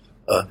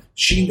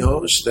 she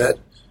knows that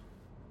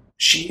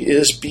she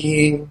is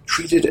being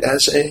treated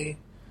as a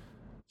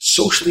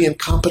socially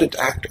incompetent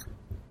actor.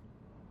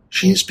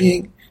 She is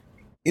being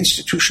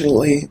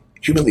institutionally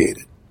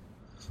humiliated.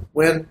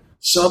 When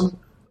some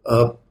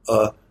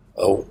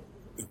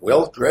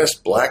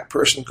well-dressed black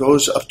person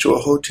goes up to a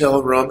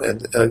hotel room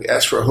and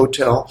asks for a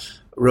hotel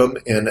room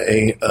in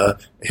a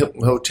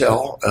Hilton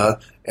hotel,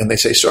 and they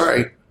say,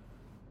 "Sorry,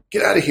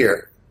 get out of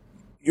here.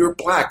 You're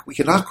black. We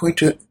cannot going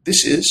to."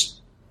 This is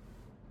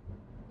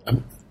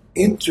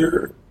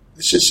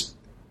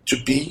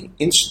to be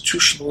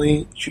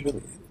institutionally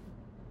humiliated.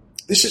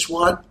 This is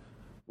what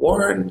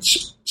Warren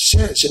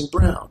says in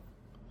Brown.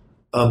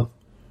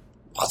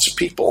 Lots of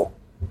people,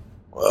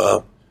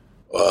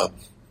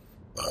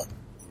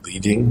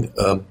 leading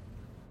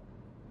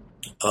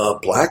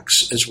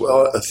blacks as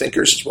well,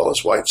 thinkers as well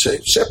as whites, say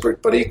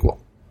separate but equal.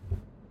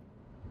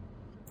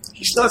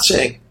 He's not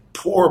saying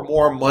pour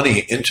more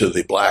money into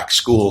the black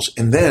schools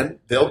and then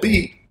they'll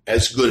be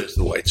as good as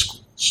the white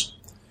schools.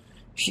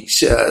 He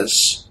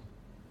says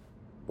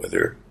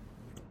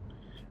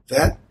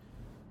that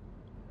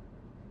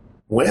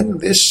when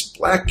this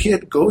black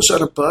kid goes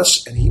on a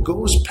bus and he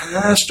goes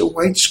past a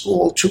white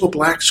school to a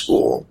black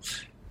school,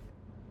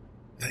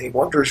 and he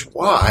wonders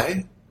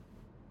why,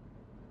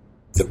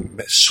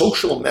 the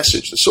social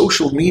message, the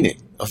social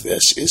meaning of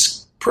this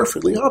is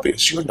perfectly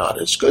obvious. You're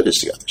not as good as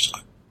the other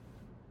side.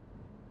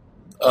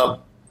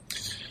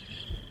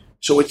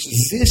 So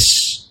it's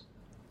this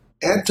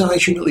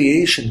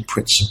anti-humiliation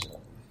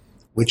principle,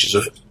 which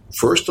is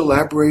first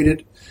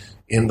elaborated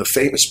in the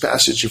famous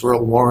passage of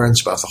Earl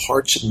Warren's about the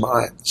hearts and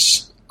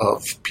minds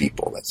of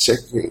people,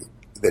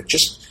 that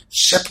just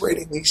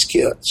separating these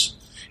kids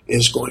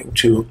is going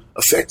to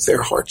affect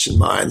their hearts and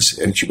minds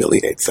and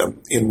humiliate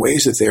them in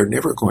ways that they're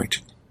never going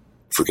to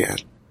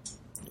forget,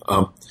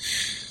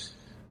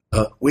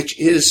 which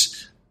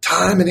is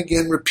time and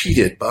again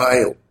repeated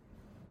by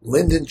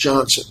Lyndon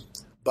Johnson,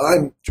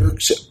 by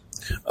Dirksen,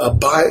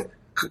 by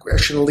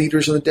congressional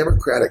leaders on the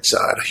Democratic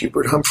side,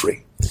 Hubert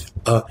Humphrey,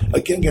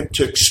 again,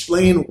 to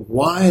explain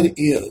why it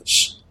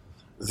is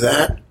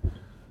that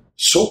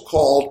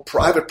so-called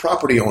private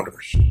property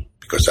owners,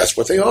 because that's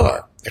what they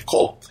are, they're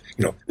called,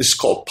 this is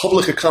called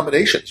public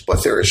accommodations,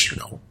 but there is,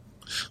 a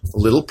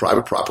little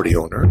private property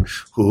owner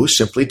who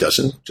simply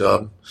doesn't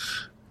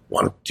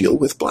want to deal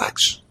with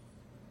blacks.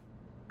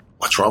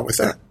 What's wrong with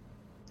that?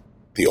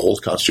 The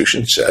old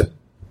Constitution said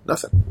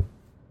nothing.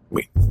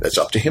 That's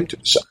up to him to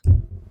decide.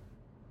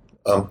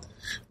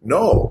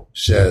 No,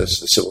 says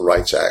the Civil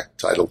Rights Act,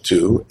 Title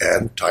II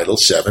and Title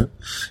VII.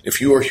 If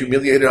you are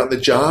humiliated on the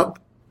job,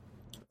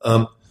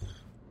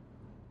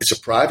 it's a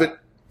private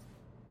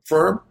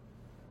firm.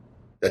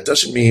 That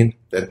doesn't mean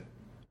that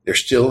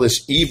there's still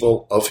this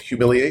evil of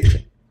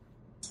humiliation.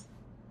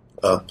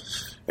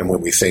 And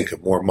when we think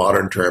of more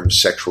modern terms,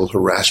 sexual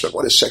harassment,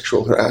 what is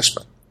sexual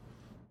harassment?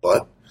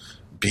 But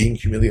being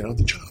humiliated on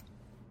the job.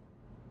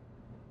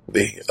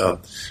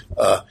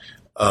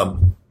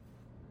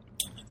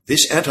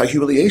 This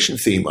anti-humiliation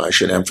theme, I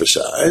should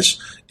emphasize,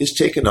 is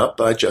taken up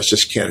by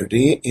Justice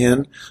Kennedy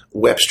in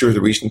Webster,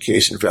 the recent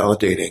case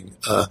invalidating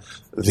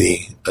the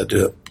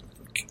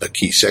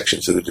key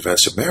sections of the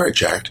Defense of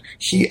Marriage Act.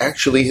 He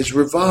actually has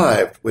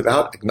revived,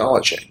 without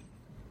acknowledging,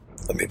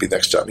 and maybe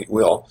next time he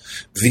will,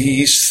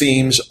 these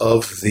themes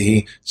of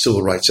the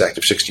Civil Rights Act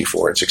of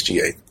 64 and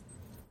 68.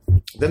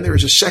 Then there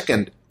is a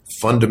second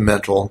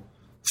fundamental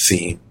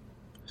theme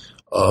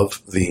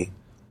of the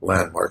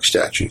landmark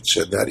statutes,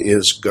 and that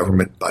is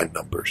government by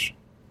numbers.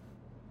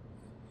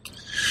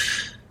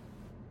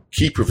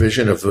 Key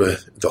provision of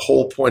the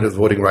whole point of the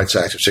Voting Rights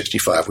Act of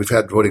 65. We've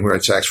had Voting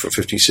Rights Acts from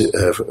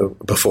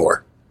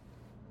before,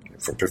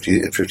 from 50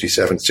 and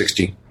 57,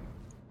 60.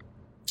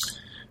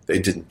 They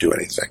didn't do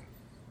anything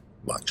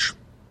much.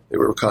 They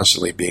were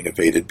constantly being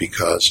evaded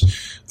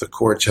because the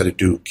courts had to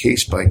do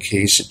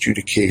case-by-case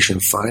adjudication,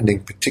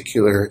 finding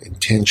particular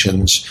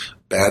intentions,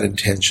 bad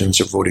intentions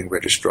of voting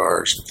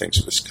registrars and things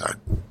of this kind.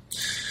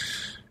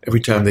 Every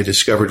time they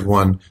discovered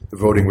one, the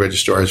voting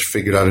registrars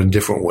figured out a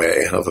different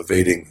way of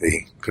evading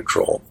the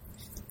control.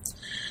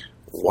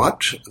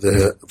 What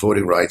the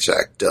Voting Rights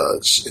Act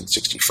does in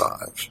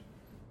 65,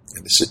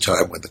 and this is a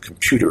time when the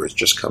computer is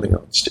just coming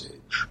on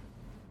stage,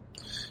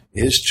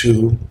 is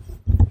to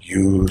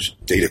use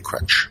data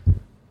crunch.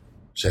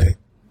 Say,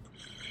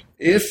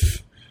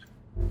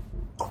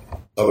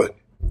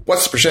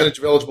 what's the percentage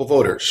of eligible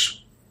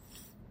voters?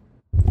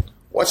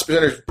 What's the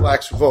percentage of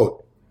blacks who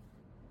vote?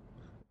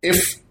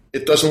 If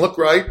it doesn't look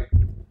right,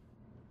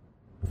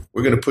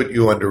 we're going to put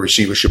you under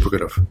receivership. We're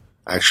going to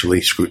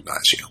actually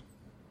scrutinize you.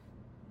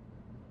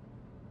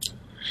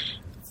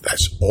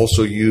 That's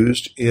also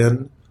used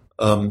in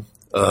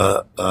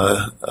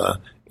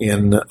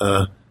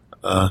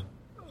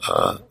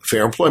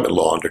fair employment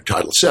law under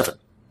Title VII.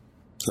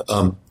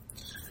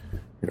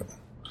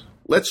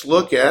 Let's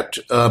look at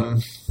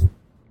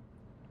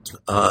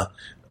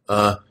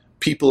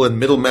people in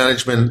middle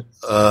management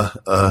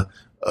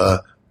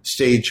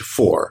stage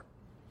 4.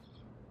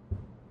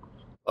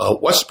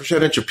 What's the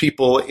percentage of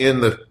people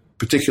in the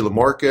particular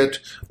market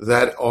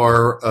that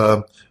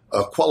are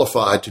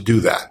qualified to do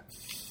that?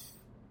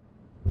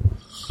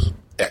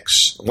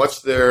 X.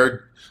 What's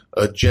their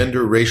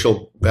gender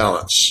racial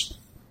balance?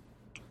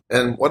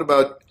 And what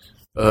about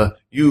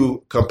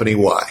you, company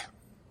Y?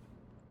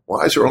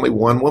 Why is there only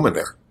one woman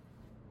there?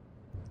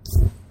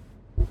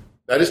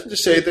 That isn't to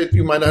say that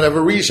you might not have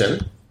a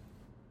reason,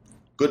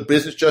 good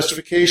business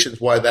justifications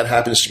why that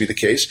happens to be the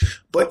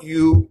case, but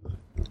the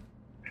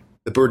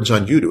burden's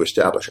on you to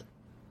establish it.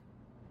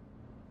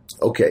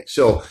 Okay,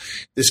 so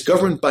this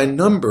government by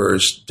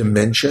numbers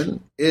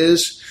dimension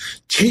is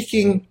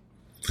taking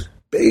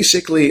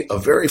basically a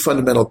very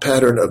fundamental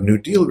pattern of New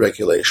Deal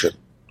regulation,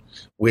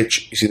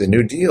 which, you see, the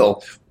New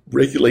Deal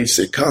regulates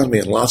the economy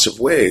in lots of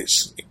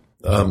ways.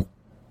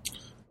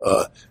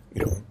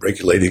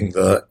 Regulating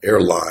the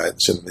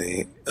airlines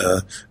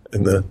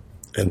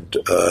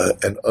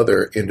and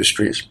other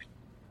industries,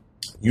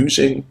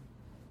 using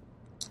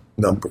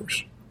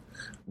numbers.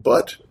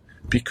 But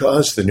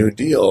because the New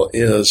Deal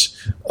is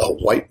a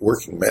white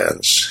working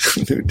man's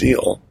New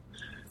Deal,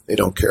 they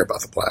don't care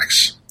about the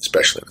blacks,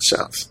 especially in the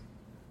South.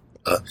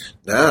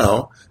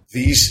 Now,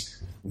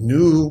 these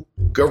new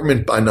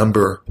government by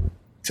number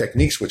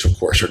techniques, which of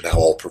course are now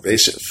all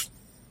pervasive,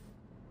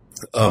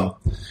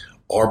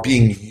 are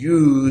being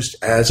used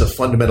as a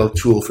fundamental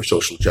tool for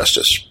social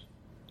justice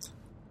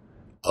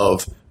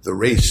of the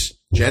race,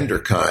 gender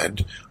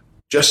kind,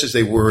 just as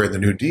they were in the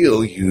New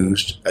Deal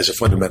used as a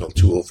fundamental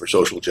tool for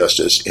social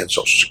justice in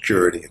Social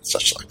Security and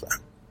such like that.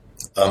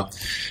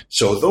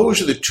 So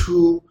those are the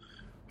two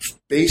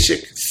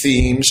basic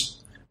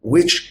themes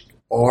which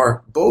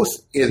are both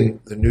in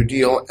the New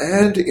Deal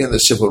and in the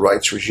civil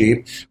rights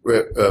regime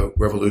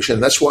revolution.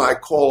 That's why I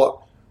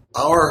call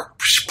our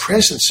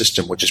present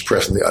system, which is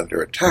presently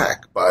under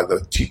attack by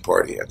the Tea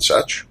Party and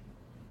such,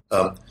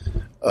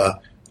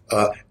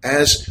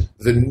 as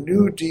the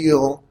New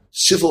Deal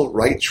civil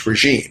rights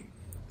regime,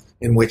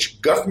 in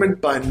which government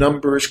by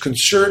numbers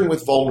concerned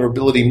with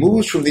vulnerability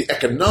moves from the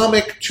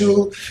economic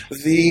to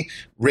the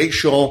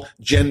racial,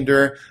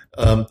 gender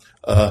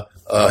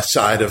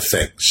side of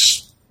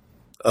things.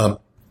 And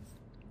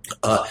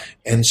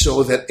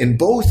so that in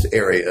both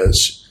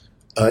areas,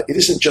 it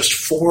isn't just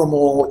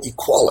formal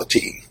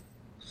equality,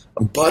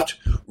 but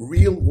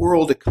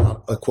real-world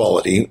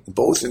equality,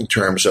 both in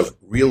terms of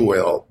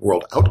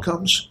real-world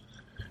outcomes.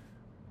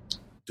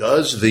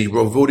 Does the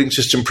voting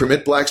system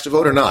permit blacks to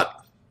vote or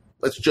not?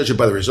 Let's judge it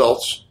by the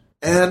results.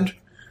 And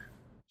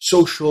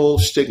social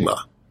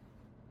stigma,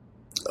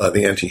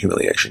 the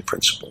anti-humiliation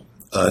principle.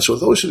 So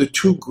those are the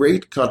two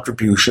great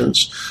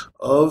contributions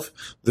of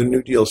the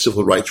New Deal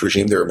civil rights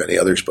regime. There are many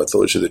others, but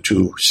those are the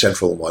two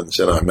central ones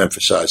that I'm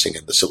emphasizing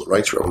in the civil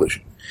rights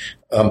revolution.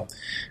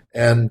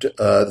 And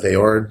they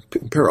are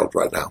imperiled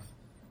right now.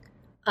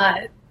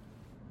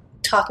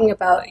 Talking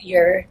about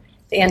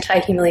the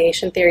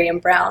anti-humiliation theory in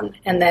Brown,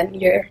 and then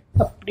your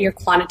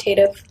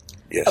quantitative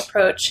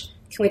approach,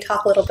 can we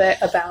talk a little bit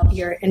about how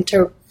you're an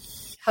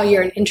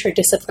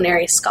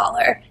interdisciplinary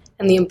scholar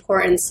and the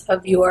importance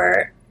of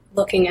your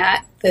looking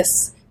at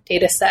this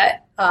data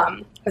set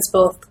as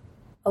both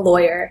a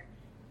lawyer,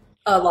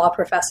 a law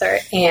professor,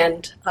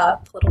 and a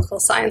political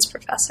science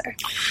professor?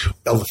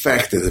 Well, the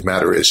fact of the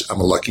matter is I'm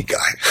a lucky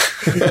guy.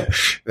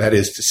 That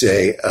is to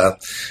say,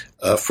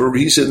 for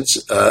reasons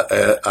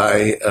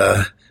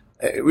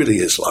it really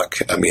is luck.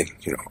 I mean,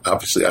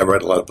 obviously I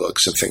write a lot of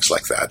books and things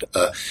like that.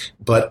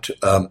 But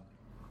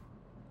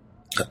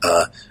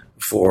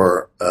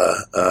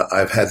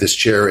I've had this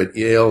chair at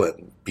Yale,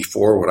 and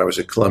before when I was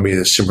at Columbia,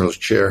 the similar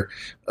chair,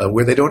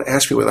 where they don't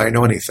ask me whether I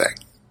know anything.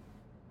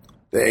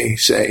 They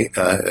say,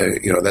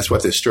 that's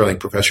what this Sterling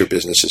professor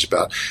business is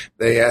about.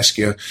 They ask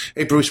you,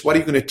 hey, Bruce, what are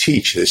you going to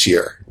teach this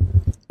year?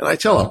 And I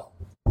tell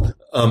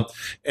them.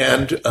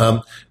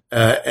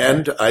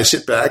 And I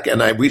sit back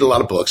and I read a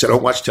lot of books. I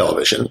don't watch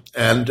television.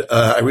 And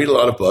I read a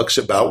lot of books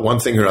about one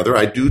thing or another.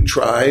 I do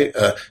try.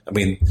 I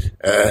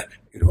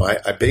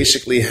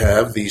basically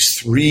have these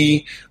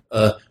three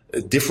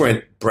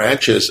different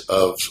branches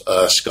of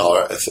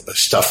scholar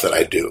stuff that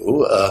I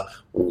do.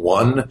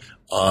 One,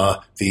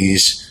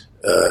 this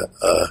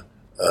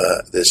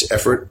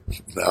effort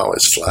now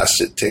has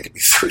lasted, taken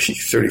me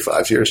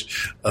 35 years,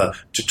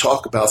 to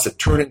talk about the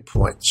turning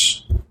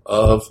points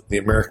of the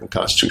American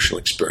constitutional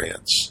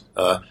experience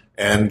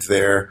and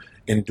their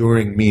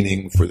enduring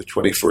meaning for the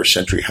 21st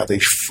century, how they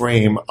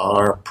frame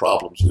our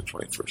problems of the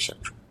 21st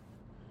century,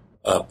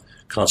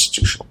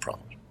 constitutional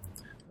problems.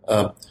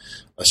 A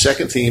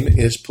second theme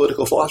is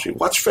political philosophy.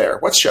 What's fair?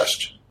 What's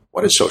just?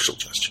 What is social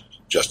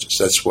justice?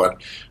 That's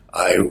what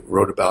I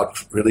wrote about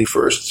really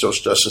first,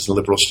 social justice in the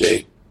liberal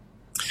state.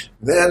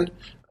 Then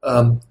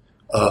a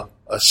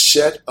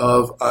set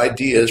of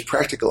ideas,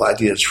 practical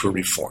ideas for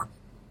reform.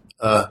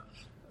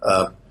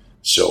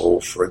 So,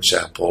 for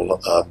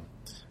example,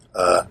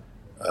 Anna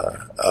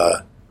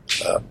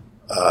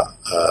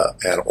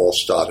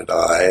Allstott and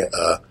I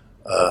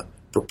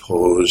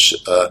propose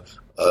a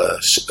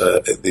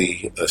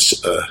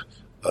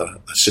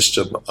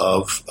system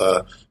of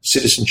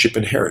citizenship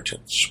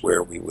inheritance,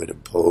 where we would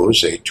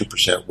impose a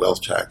 2%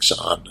 wealth tax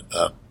on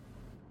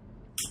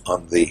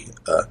the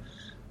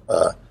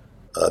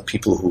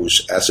people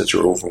whose assets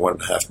are over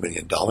 $1.5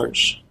 million,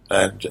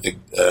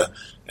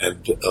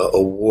 and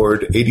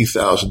award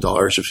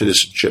 $80,000 of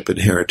citizenship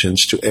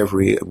inheritance to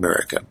every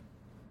American.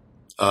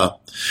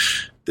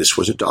 This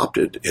was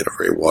adopted in a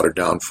very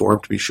watered-down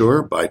form, to be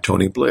sure, by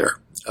Tony Blair.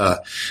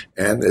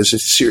 And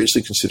is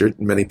seriously considered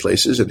in many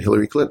places, and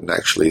Hillary Clinton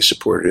actually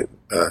supported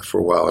it for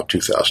a while in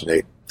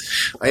 2008.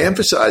 I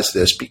emphasize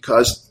this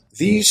because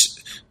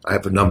I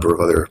have a number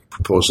of other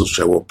proposals which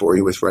I won't bore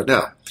you with right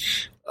now.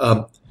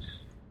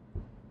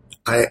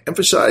 I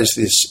emphasize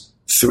these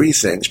three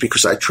things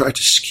because I try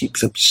to keep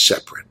them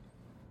separate.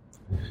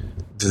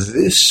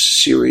 This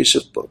series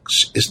of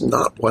books is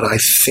not what I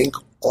think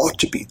ought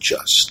to be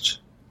just.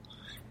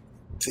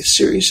 This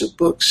series of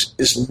books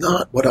is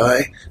not what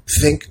I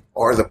think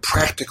are the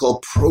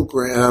practical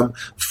program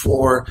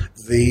for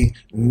the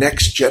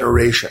next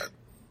generation.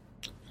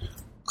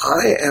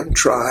 I am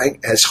trying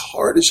as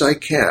hard as I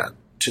can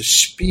to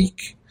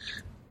speak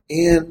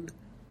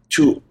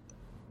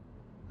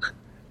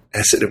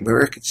as an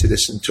American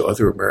citizen to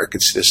other American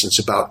citizens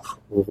about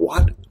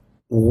what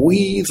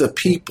we, the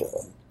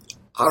people,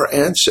 our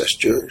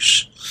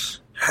ancestors,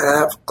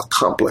 have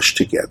accomplished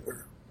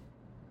together.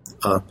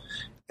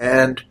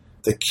 And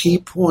the key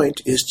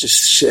point is to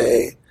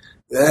say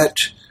that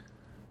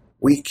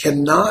we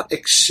cannot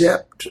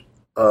accept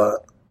a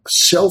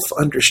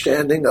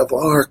self-understanding of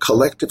our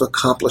collective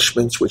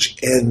accomplishments, which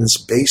ends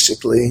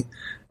basically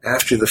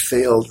after the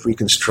failed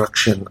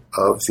Reconstruction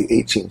of the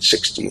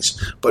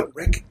 1860s, but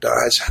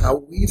recognize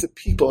how we, the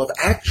people, have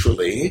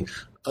actually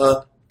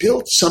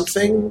built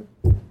something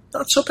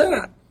not so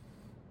bad.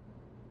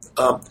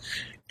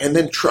 And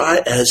then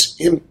try as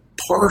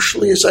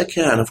impartially as I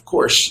can. Of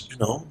course,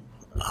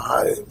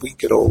 we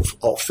could all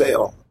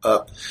fail.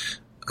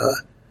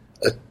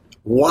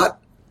 What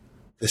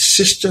the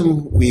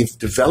system we've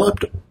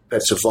developed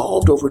that's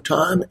evolved over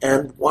time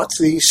and what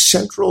the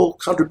central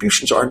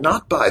contributions are,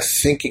 not by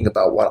thinking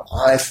about what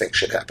I think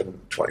should happen in the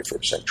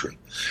 21st century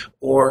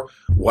or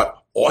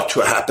what ought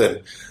to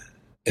happen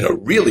in a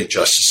really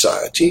just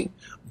society,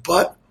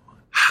 but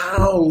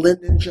how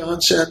Lyndon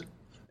Johnson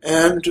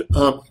and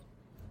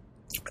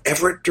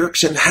Everett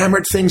Dirksen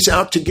hammered things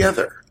out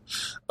together,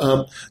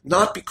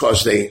 not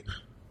because they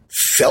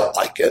felt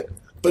like it,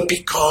 but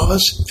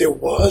because there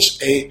was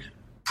a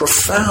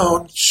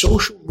profound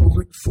social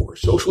movement for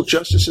social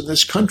justice in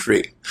this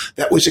country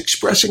that was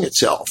expressing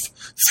itself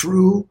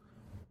through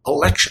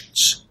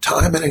elections.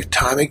 Time and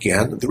time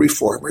again, the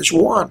reformers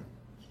won.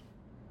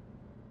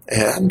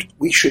 And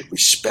we should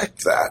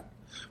respect that,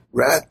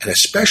 and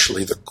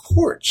especially the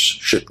courts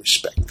should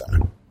respect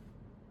that.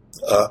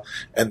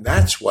 And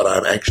that's what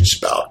I'm anxious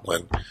about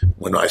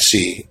when I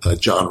see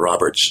John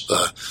Roberts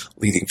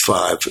leading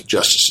 5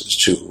 justices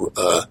to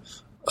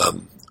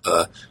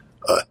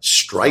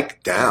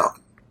strike down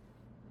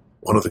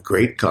one of the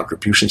great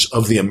contributions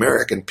of the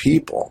American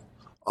people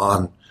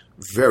on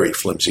very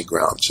flimsy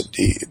grounds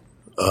indeed.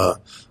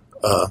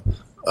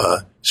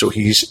 So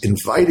he's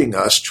inviting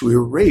us to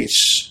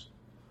erase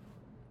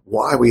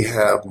why we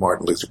have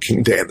Martin Luther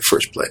King Day in the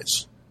first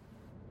place.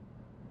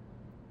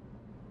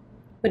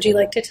 Would you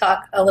like to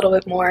talk a little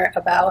bit more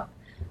about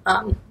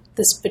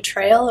this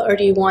betrayal, or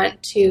do you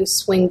want to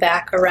swing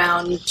back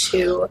around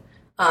to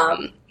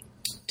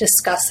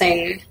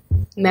discussing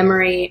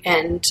memory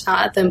and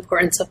the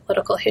importance of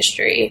political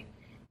history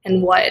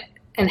and what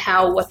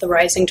the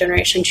rising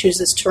generation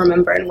chooses to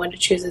remember and when it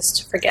chooses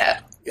to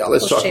forget? Yeah,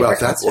 let's talk about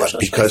that one,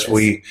 because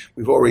we've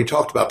already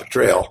talked about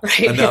betrayal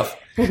enough.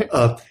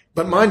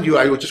 But mind you,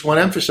 I just want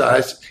to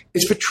emphasize,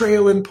 it's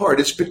betrayal in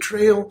part. It's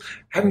betrayal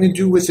having to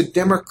do with the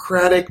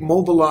democratic,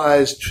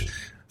 mobilized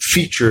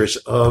features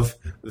of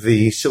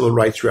the Civil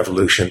Rights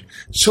Revolution.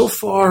 So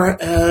far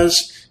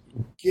as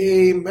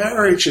gay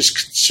marriage is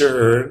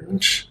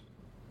concerned,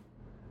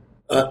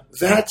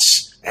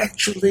 that's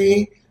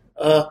actually,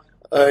 the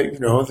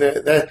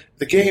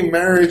gay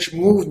marriage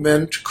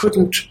movement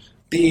couldn't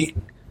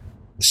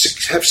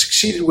have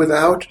succeeded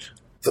without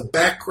the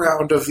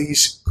background of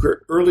these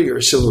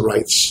earlier civil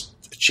rights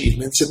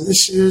achievements, and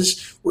this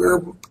is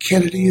where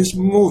Kennedy is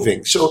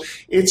moving. So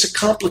it's a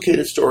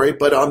complicated story,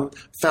 but on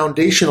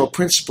foundational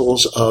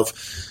principles of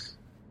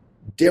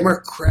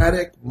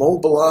democratic,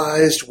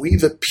 mobilized, we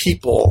the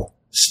people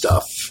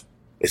stuff,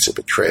 it's a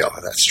betrayal,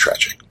 and that's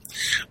tragic.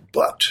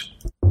 But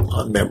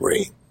on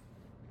memory,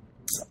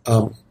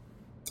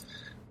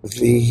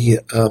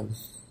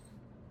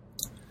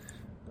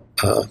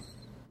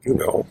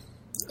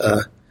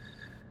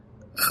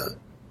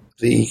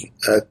 the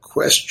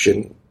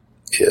question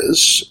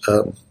is,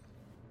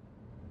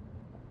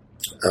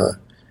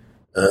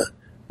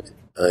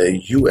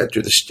 you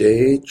enter the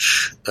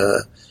stage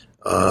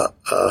of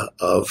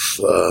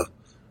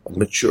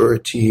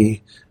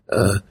maturity.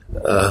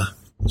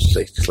 Let's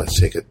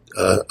take a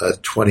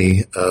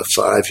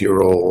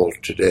 25-year-old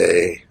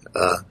today,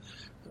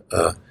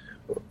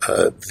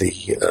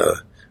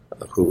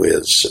 who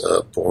is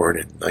born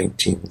in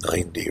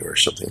 1990 or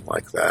something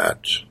like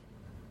that.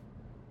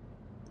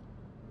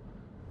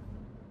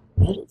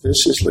 All of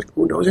this is like,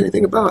 who knows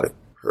anything about it?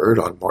 Heard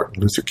on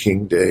Martin Luther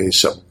King Day,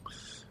 some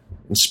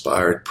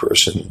inspired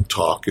person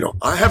talk,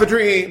 I have a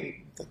dream.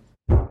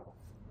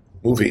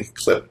 Movie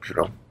clip,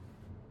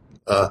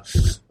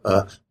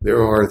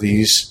 there are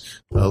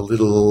these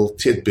little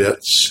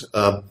tidbits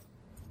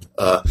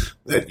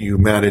that you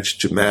manage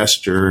to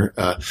master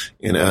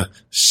in a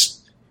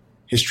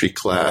history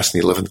class in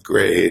the 11th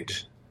grade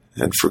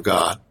and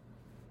forgot.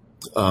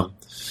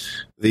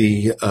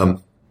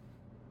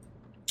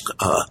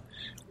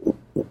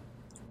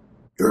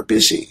 You're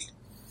busy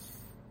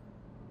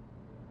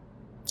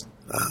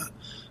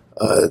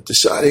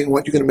deciding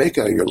what you're going to make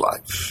out of your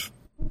life.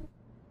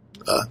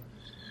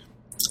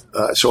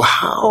 So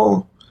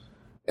how,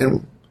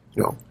 and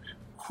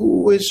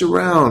who is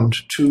around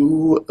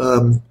to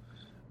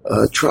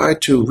try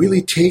to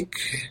really take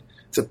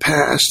the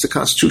past, the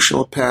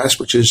constitutional past,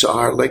 which is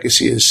our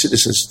legacy as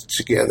citizens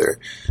together,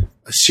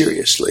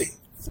 seriously?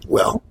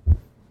 Well,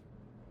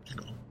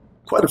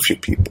 quite a few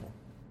people.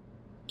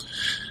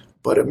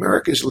 But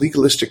America is a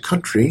legalistic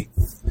country,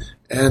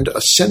 and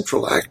a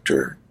central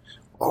actor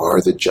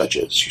are the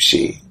judges, you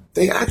see.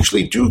 They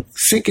actually do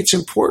think it's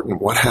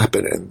important what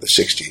happened in the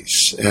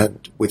 60s,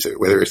 and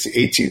whether it's the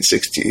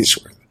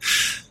 1860s or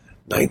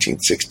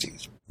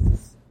 1960s.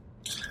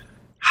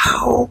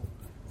 How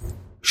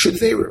should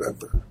they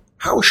remember?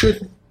 How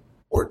should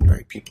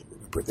ordinary people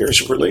remember?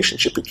 There's a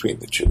relationship between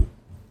the two.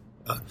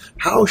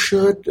 How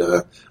should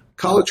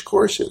college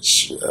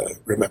courses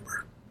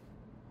remember?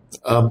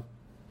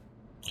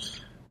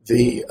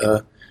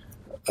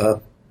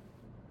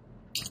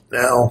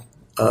 Now,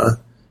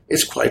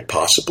 it's quite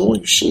possible,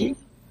 you see,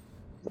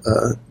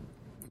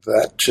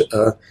 that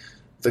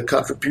the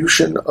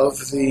contribution of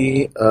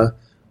the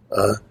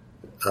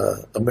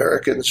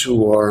Americans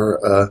who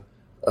are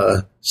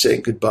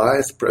saying goodbye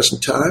at the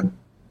present time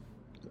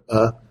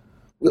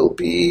will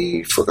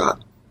be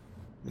forgotten.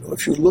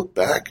 If you look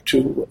back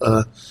to,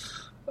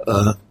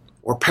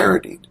 or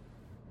parodied,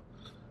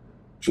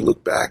 if you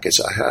look back as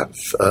I have,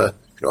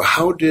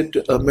 how did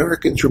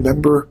Americans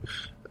remember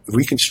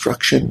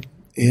Reconstruction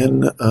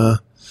in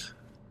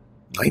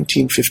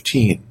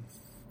 1915?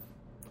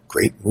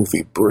 Great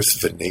movie,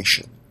 Birth of a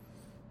Nation.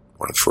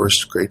 One of the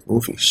first great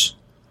movies.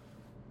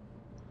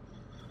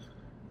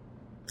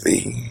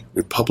 The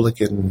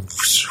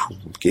Republicans who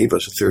gave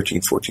us the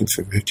 13th, 14th,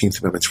 15th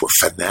Amendments were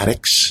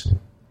fanatics.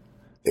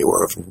 They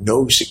were of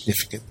no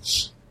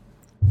significance.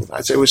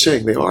 As I was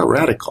saying, they are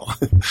radical,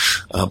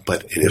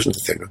 but it isn't the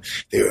thing.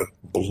 They are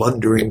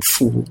blundering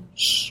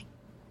fools.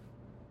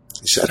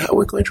 Is that how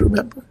we're going to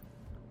remember?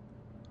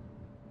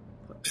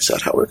 Is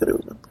that how we're going to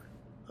remember?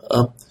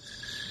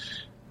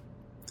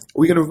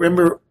 We're going to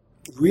remember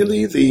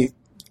really the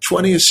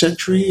 20th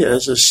century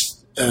as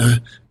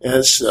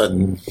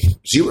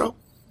zero,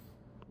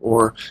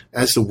 or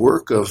as the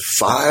work of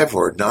 5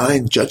 or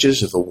 9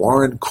 judges of the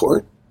Warren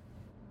Court,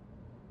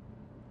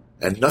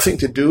 and nothing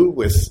to do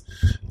with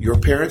your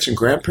parents and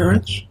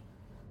grandparents?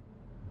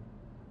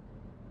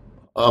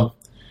 Well,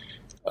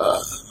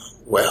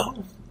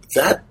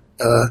 that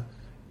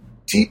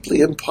deeply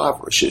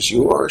impoverishes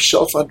your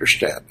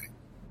self-understanding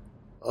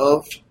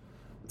of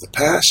the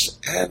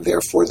past and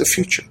therefore the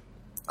future.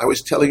 I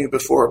was telling you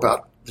before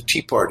about the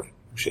Tea Party.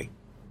 You see,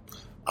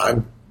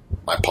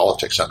 my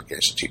politics, I'm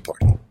against the Tea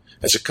Party.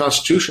 As a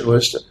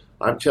constitutionalist,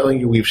 I'm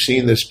telling you we've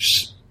seen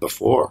this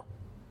before.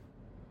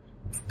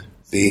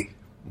 The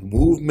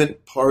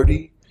movement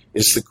party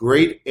is the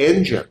great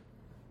engine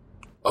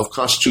of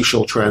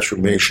constitutional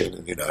transformation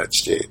in the United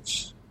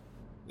States.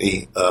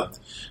 It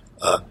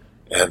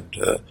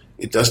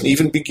doesn't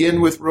even begin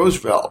with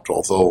Roosevelt,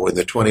 although in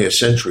the 20th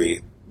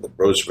century,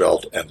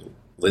 Roosevelt and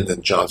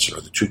Lyndon Johnson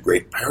are the two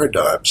great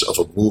paradigms of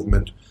a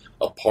movement,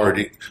 a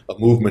party, a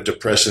movement, a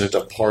precedent,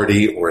 a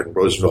party, or in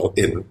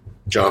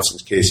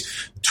Johnson's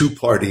case, 2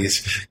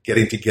 parties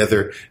getting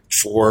together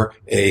for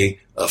a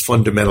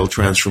fundamental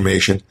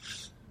transformation.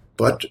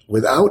 But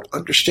without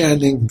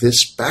understanding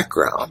this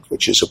background,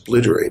 which is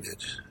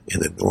obliterated in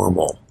the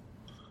normal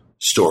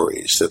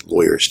stories that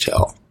lawyers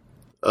tell,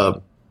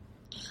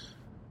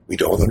 we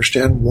don't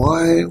understand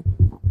why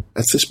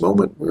at this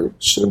moment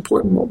it's an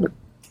important moment.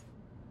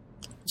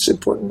 It's an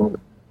important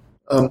moment.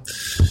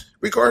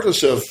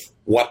 Regardless of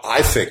what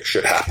I think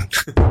should happen.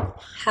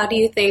 How do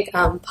you think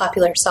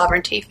popular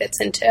sovereignty fits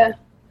into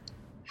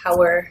how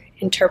we're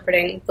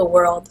interpreting the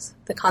world,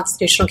 the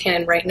constitutional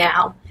canon right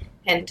now,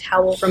 and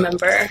how we'll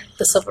remember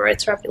the Civil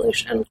Rights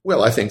Revolution?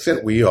 Well, I think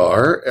that we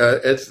are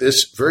at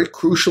this very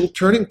crucial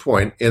turning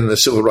point in the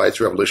Civil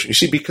Rights Revolution. You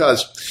see,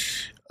 because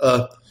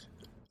if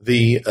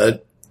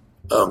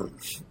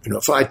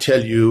I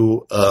tell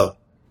you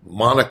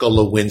Monica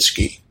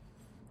Lewinsky,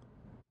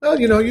 well,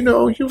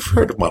 you've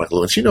heard of Monica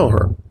Lewinsky, you know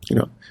her.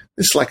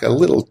 It's like a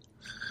little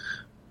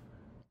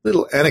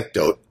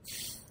anecdote.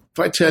 If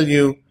I tell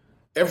you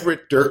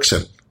Everett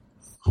Dirksen,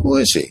 who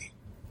is he?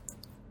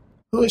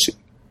 Who is he?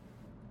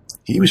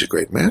 He was a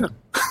great man.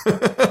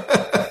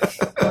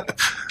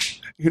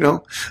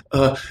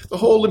 The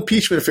whole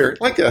impeachment affair,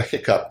 like a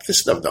hiccup.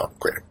 This is of no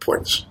great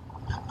importance.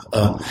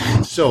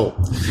 So,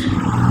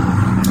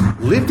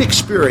 lived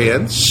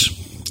experience,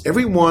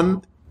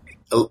 everyone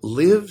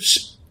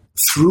lives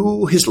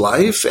through his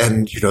life,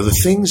 and the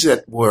things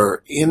that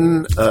were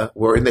in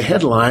the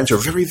headlines are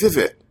very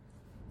vivid,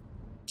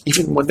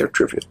 even when they're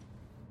trivial.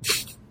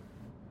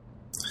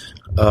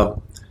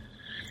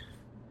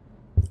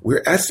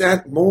 We're at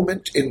that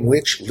moment in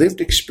which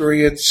lived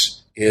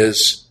experience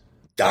is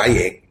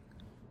dying,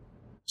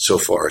 so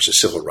far as the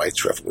Civil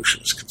Rights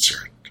Revolution is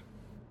concerned.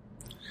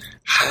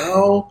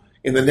 How,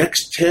 in the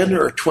next 10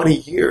 or 20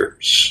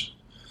 years,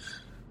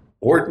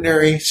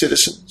 ordinary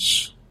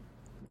citizens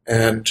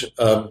and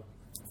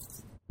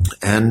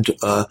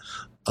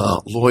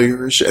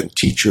lawyers and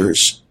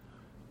teachers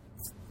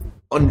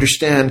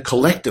understand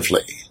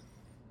collectively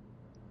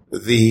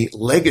the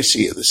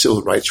legacy of the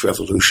Civil Rights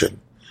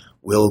Revolution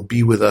will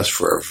be with us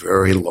for a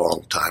very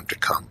long time to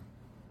come.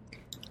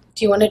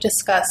 Do you want to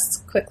discuss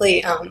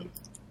quickly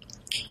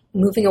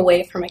moving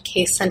away from a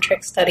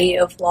case-centric study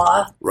of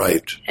law,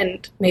 Right.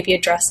 and maybe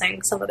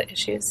addressing some of the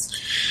issues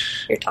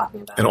you're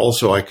talking about. And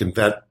also,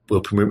 that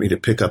will permit me to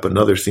pick up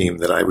another theme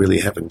that I really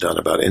haven't done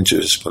about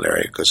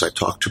interdisciplinary, because I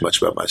talk too much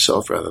about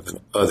myself rather than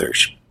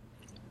others.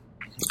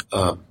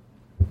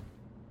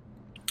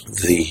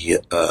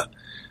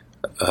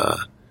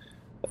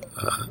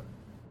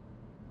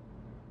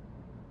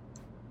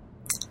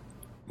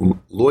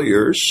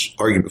 Lawyers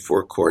argue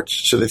before courts,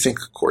 so they think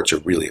courts are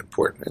really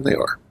important, and they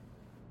are.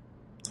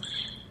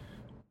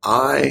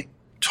 I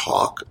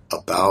talk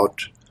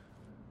about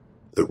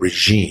the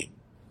regime,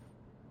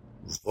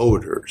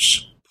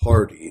 voters,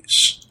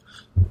 parties,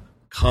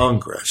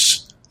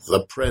 Congress,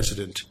 the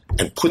president,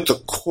 and put the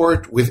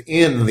court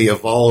within the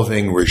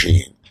evolving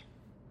regime.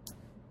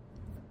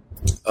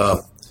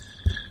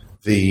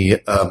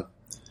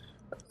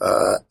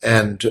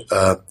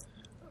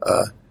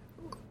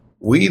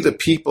 We, the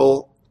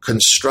people,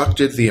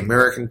 constructed the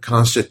American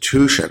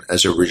Constitution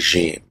as a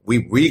regime.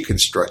 We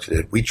reconstructed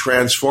it. We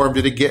transformed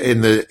it again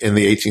in the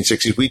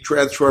 1860s. We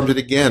transformed it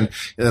again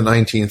in the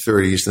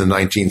 1930s and the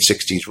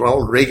 1960s.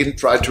 Ronald Reagan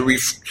tried to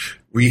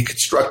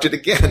reconstruct it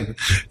again.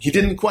 He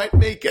didn't quite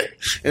make it.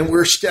 And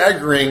we're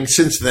staggering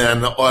since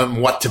then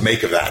on what to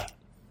make of that.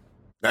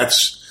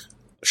 That's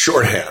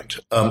shorthand.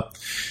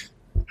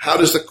 How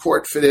does the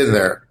court fit in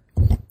there?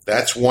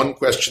 That's one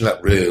question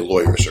that really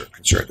lawyers are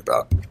concerned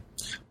about.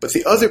 But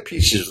the other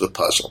pieces of the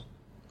puzzle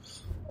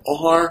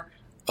are,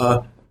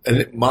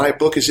 and my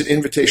book is an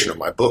invitation, or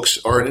my books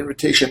are an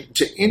invitation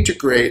to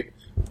integrate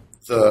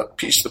the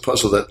piece of the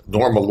puzzle that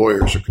normal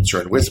lawyers are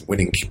concerned with,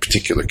 winning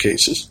particular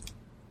cases,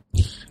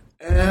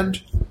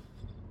 and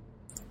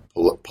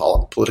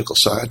political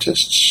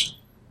scientists,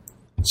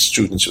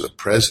 students of the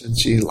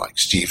presidency like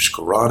Steve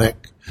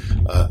Skowronek,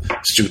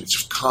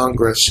 students of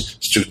Congress,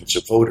 students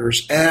of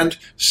voters, and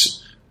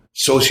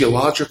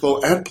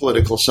sociological and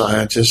political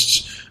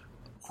scientists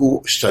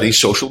who study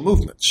social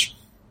movements.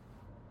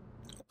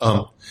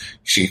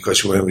 See,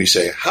 because when we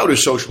say, how do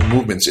social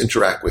movements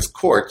interact with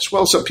courts?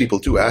 Well, some people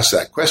do ask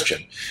that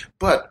question,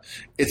 but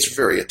it's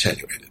very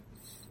attenuated.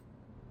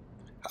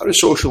 How do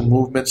social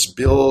movements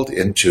build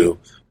into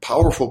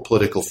powerful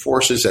political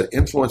forces that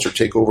influence or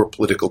take over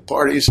political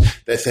parties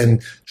that then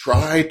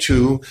try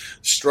to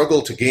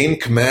struggle to gain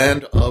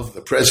command of the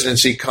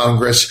presidency,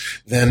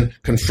 Congress, then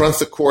confront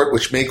the court,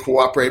 which may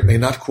cooperate, may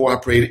not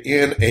cooperate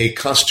in a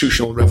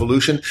constitutional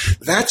revolution?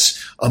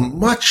 That's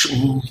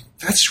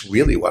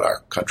really what our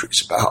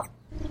country's about.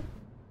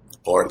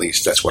 Or at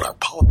least that's what our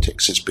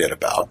politics has been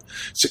about.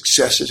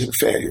 Successes and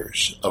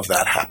failures of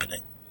that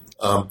happening.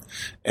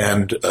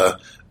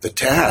 The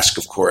task,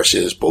 of course,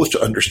 is both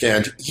to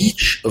understand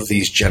each of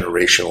these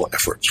generational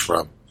efforts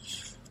from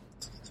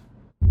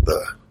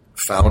the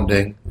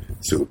founding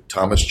through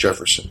Thomas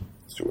Jefferson,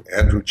 through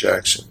Andrew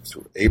Jackson,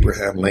 through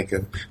Abraham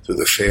Lincoln, through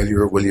the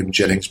failure of William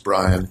Jennings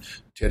Bryan,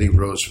 Teddy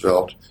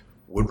Roosevelt,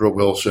 Woodrow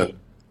Wilson.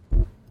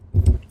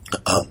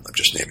 I'm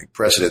just naming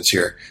presidents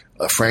here.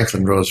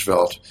 Franklin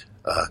Roosevelt,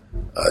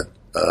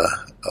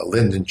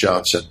 Lyndon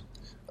Johnson,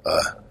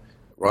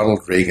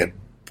 Ronald Reagan,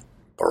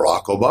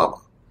 Barack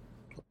Obama.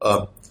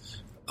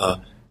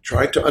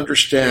 Trying to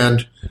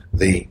understand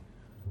the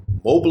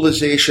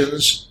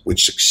mobilizations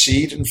which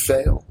succeed and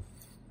fail,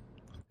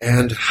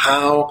 and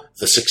how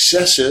the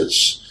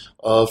successes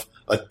of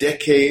a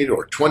decade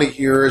or 20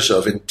 years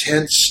of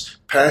intense,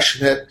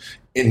 passionate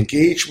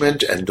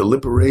engagement and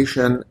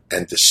deliberation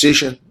and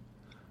decision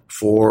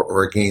for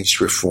or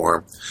against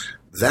reform,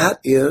 that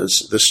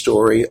is the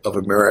story of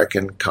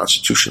American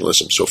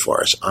constitutionalism so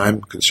far as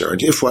I'm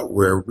concerned. If what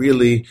we're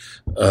really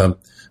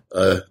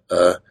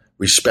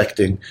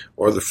respecting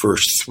are the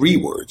first three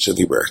words of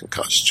the American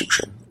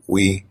Constitution,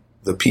 we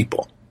the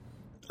people,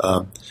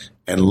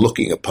 and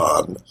looking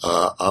upon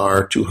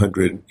our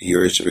 200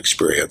 years of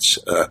experience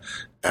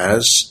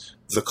as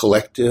the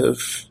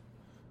collective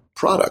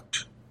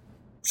product,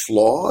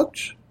 flawed,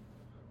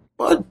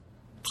 but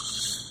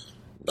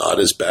not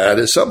as bad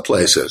as some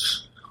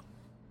places,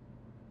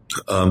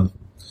 of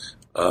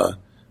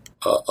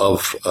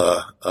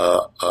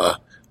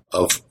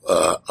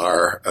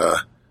our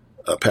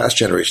past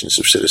generations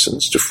of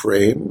citizens to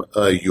frame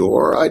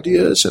your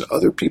ideas and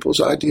other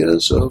people's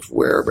ideas of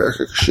where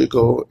America should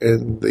go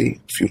in the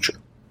future.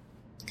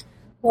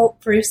 Well,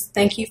 Bruce,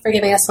 thank you for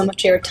giving us so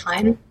much of your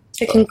time.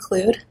 To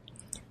conclude,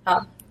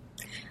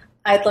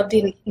 I'd love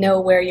to know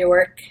where your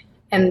work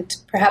and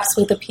perhaps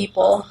with the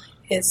people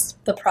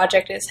the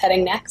project is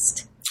heading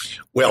next.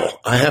 Well,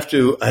 I have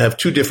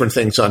two different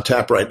things on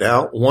tap right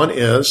now. One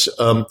is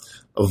a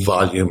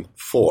volume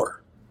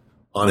 4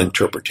 on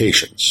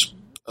interpretations.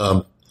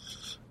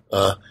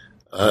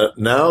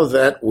 Now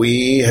that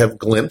we have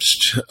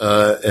glimpsed,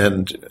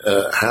 and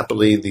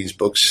happily these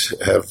books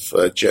have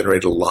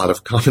generated a lot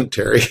of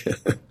commentary,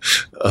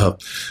 the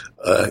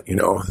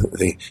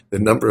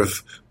number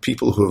of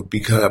people who have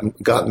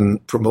gotten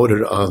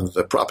promoted on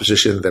the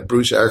proposition that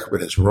Bruce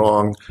Ackerman is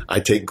wrong, I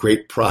take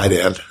great pride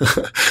in.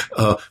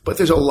 But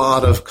there's a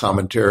lot of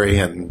commentary,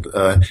 and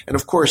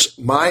of course,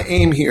 my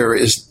aim here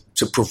is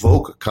to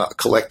provoke a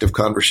collective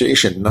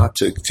conversation, not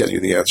to tell you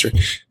the answer.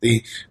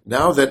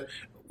 Now that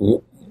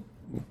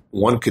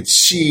one could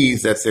see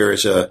that there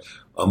is a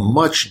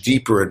much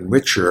deeper and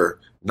richer,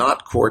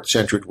 not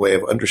court-centered way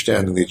of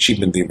understanding the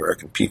achievement of the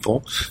American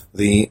people,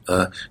 the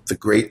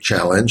great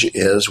challenge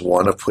is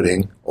one of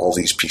putting all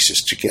these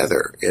pieces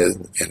together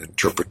in an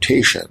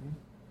interpretation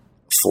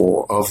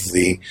of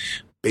the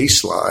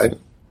baseline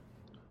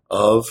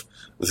of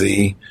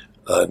the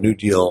New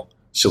Deal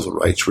civil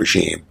rights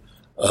regime,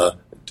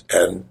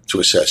 and to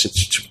assess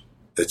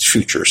its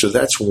future. So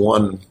that's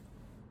one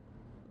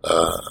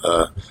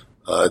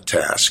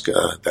task.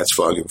 That's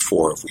volume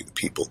 4 of We the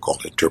People,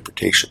 called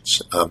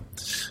Interpretations.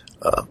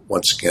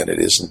 Once again, it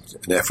isn't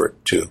an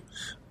effort to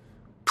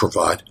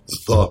provide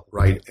the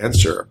right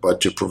answer,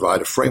 but to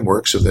provide a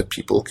framework so that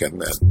people can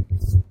then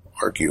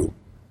argue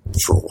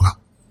for a while.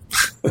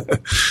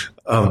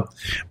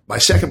 My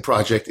second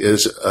project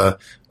is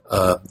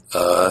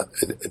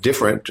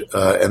different,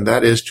 and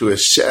that is to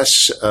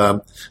assess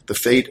the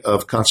fate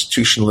of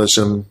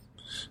constitutionalism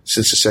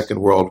since the Second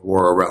World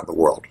War around the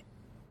world.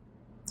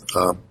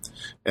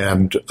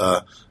 And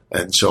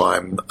so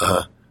I'm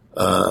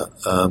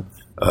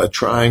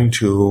trying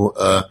to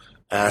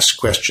ask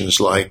questions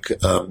like,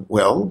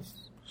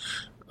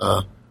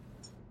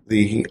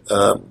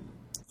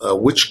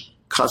 which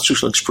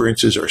constitutional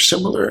experiences are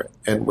similar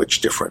and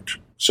which different?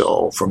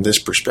 So from this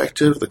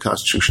perspective, the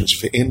constitutions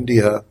of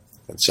India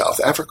and South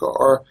Africa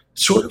are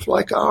sort of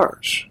like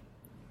ours.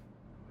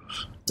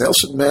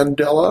 Nelson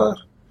Mandela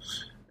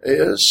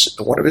is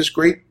one of his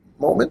great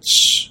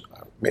moments,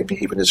 maybe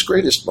even his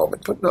greatest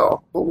moment, but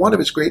one of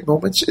his great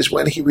moments is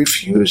when he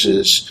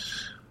refuses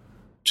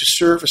to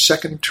serve a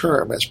second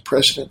term as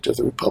president of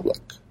the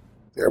republic,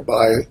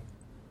 thereby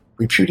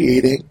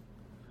repudiating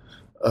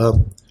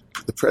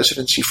the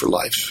presidency for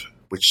life,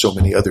 which so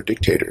many other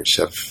dictators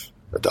have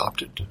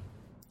adopted.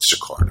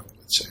 Sukarno,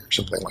 let's say, or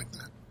something like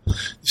that.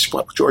 This is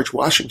what George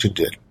Washington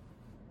did.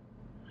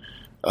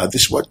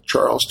 This is what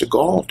Charles de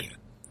Gaulle did.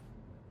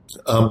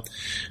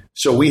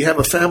 So we have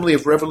a family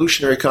of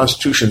revolutionary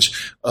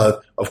constitutions.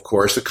 Of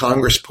course, the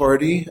Congress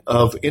Party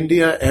of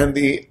India and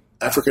the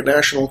African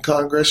National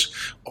Congress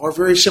are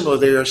very similar.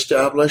 They are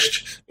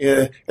established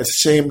at the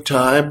same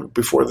time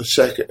before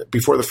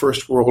the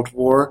First World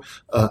War.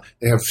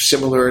 They have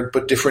similar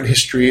but different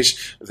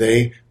histories.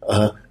 They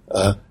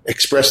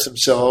express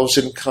themselves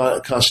in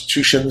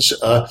constitutions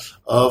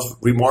of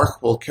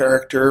remarkable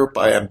character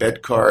by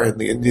Ambedkar in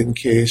the Indian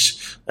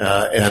case,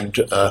 and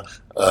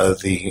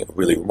the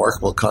really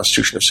remarkable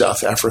Constitution of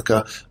South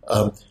Africa.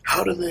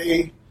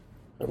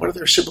 What are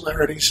their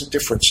similarities and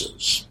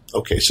differences?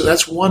 Okay, so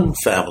that's one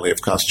family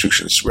of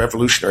constitutions,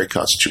 revolutionary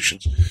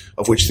constitutions,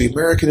 of which the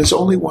American is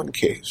only one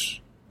case.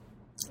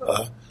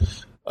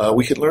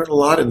 We can learn a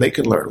lot, and they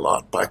can learn a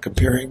lot by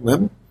comparing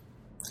them.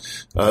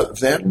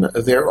 Then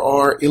there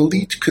are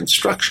elite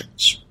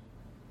constructions.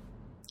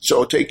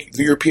 So take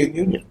the European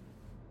Union.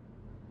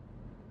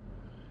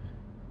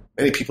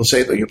 Many people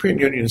say the European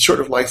Union is sort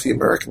of like the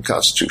American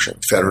Constitution,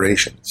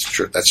 Federation.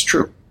 That's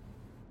true.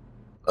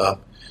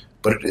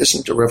 But it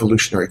isn't a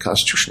revolutionary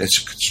constitution.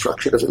 It's a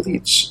construction of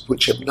elites,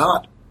 which have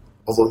not,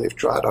 although they've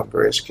tried on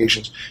various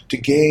occasions, to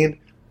gain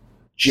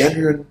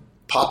genuine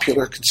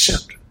popular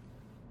consent.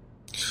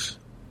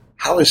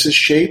 How is this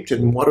shaped,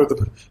 and what are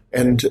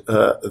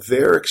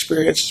their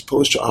experience as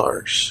opposed to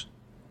ours,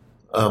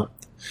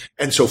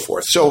 and so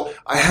forth. So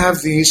I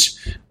have these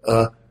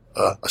a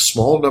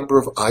small number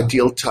of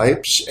ideal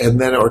types,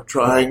 and then are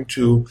trying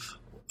to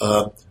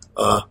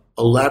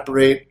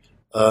elaborate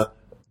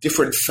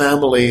different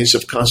families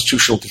of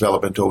constitutional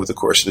development over the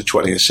course of the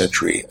 20th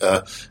century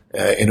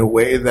in a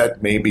way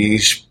that maybe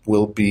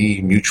will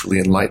be mutually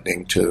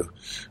enlightening to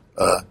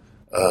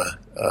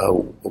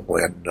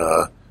when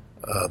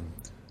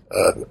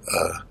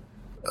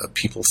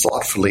people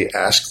thoughtfully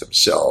ask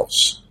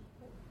themselves,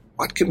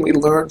 what can we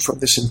learn from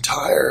this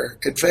entire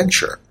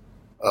adventure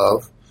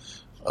of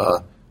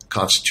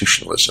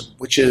constitutionalism,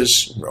 which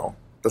is,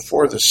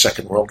 before the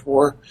Second World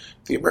War,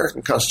 the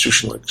American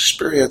constitutional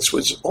experience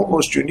was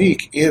almost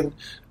unique in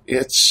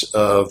its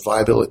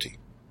viability,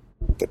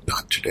 but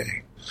not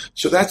today.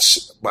 So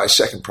that's my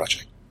second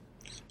project.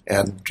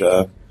 And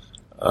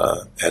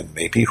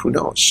maybe, who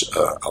knows,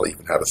 I'll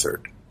even have a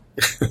third.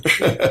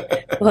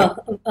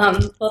 Well,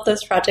 both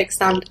those projects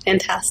sound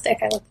fantastic.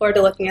 I look forward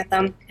to looking at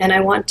them. And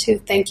I want to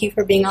thank you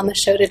for being on the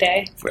show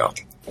today. Well,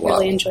 I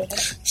really enjoyed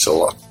it.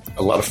 So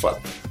a lot of fun.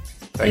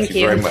 Thank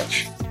you very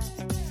much.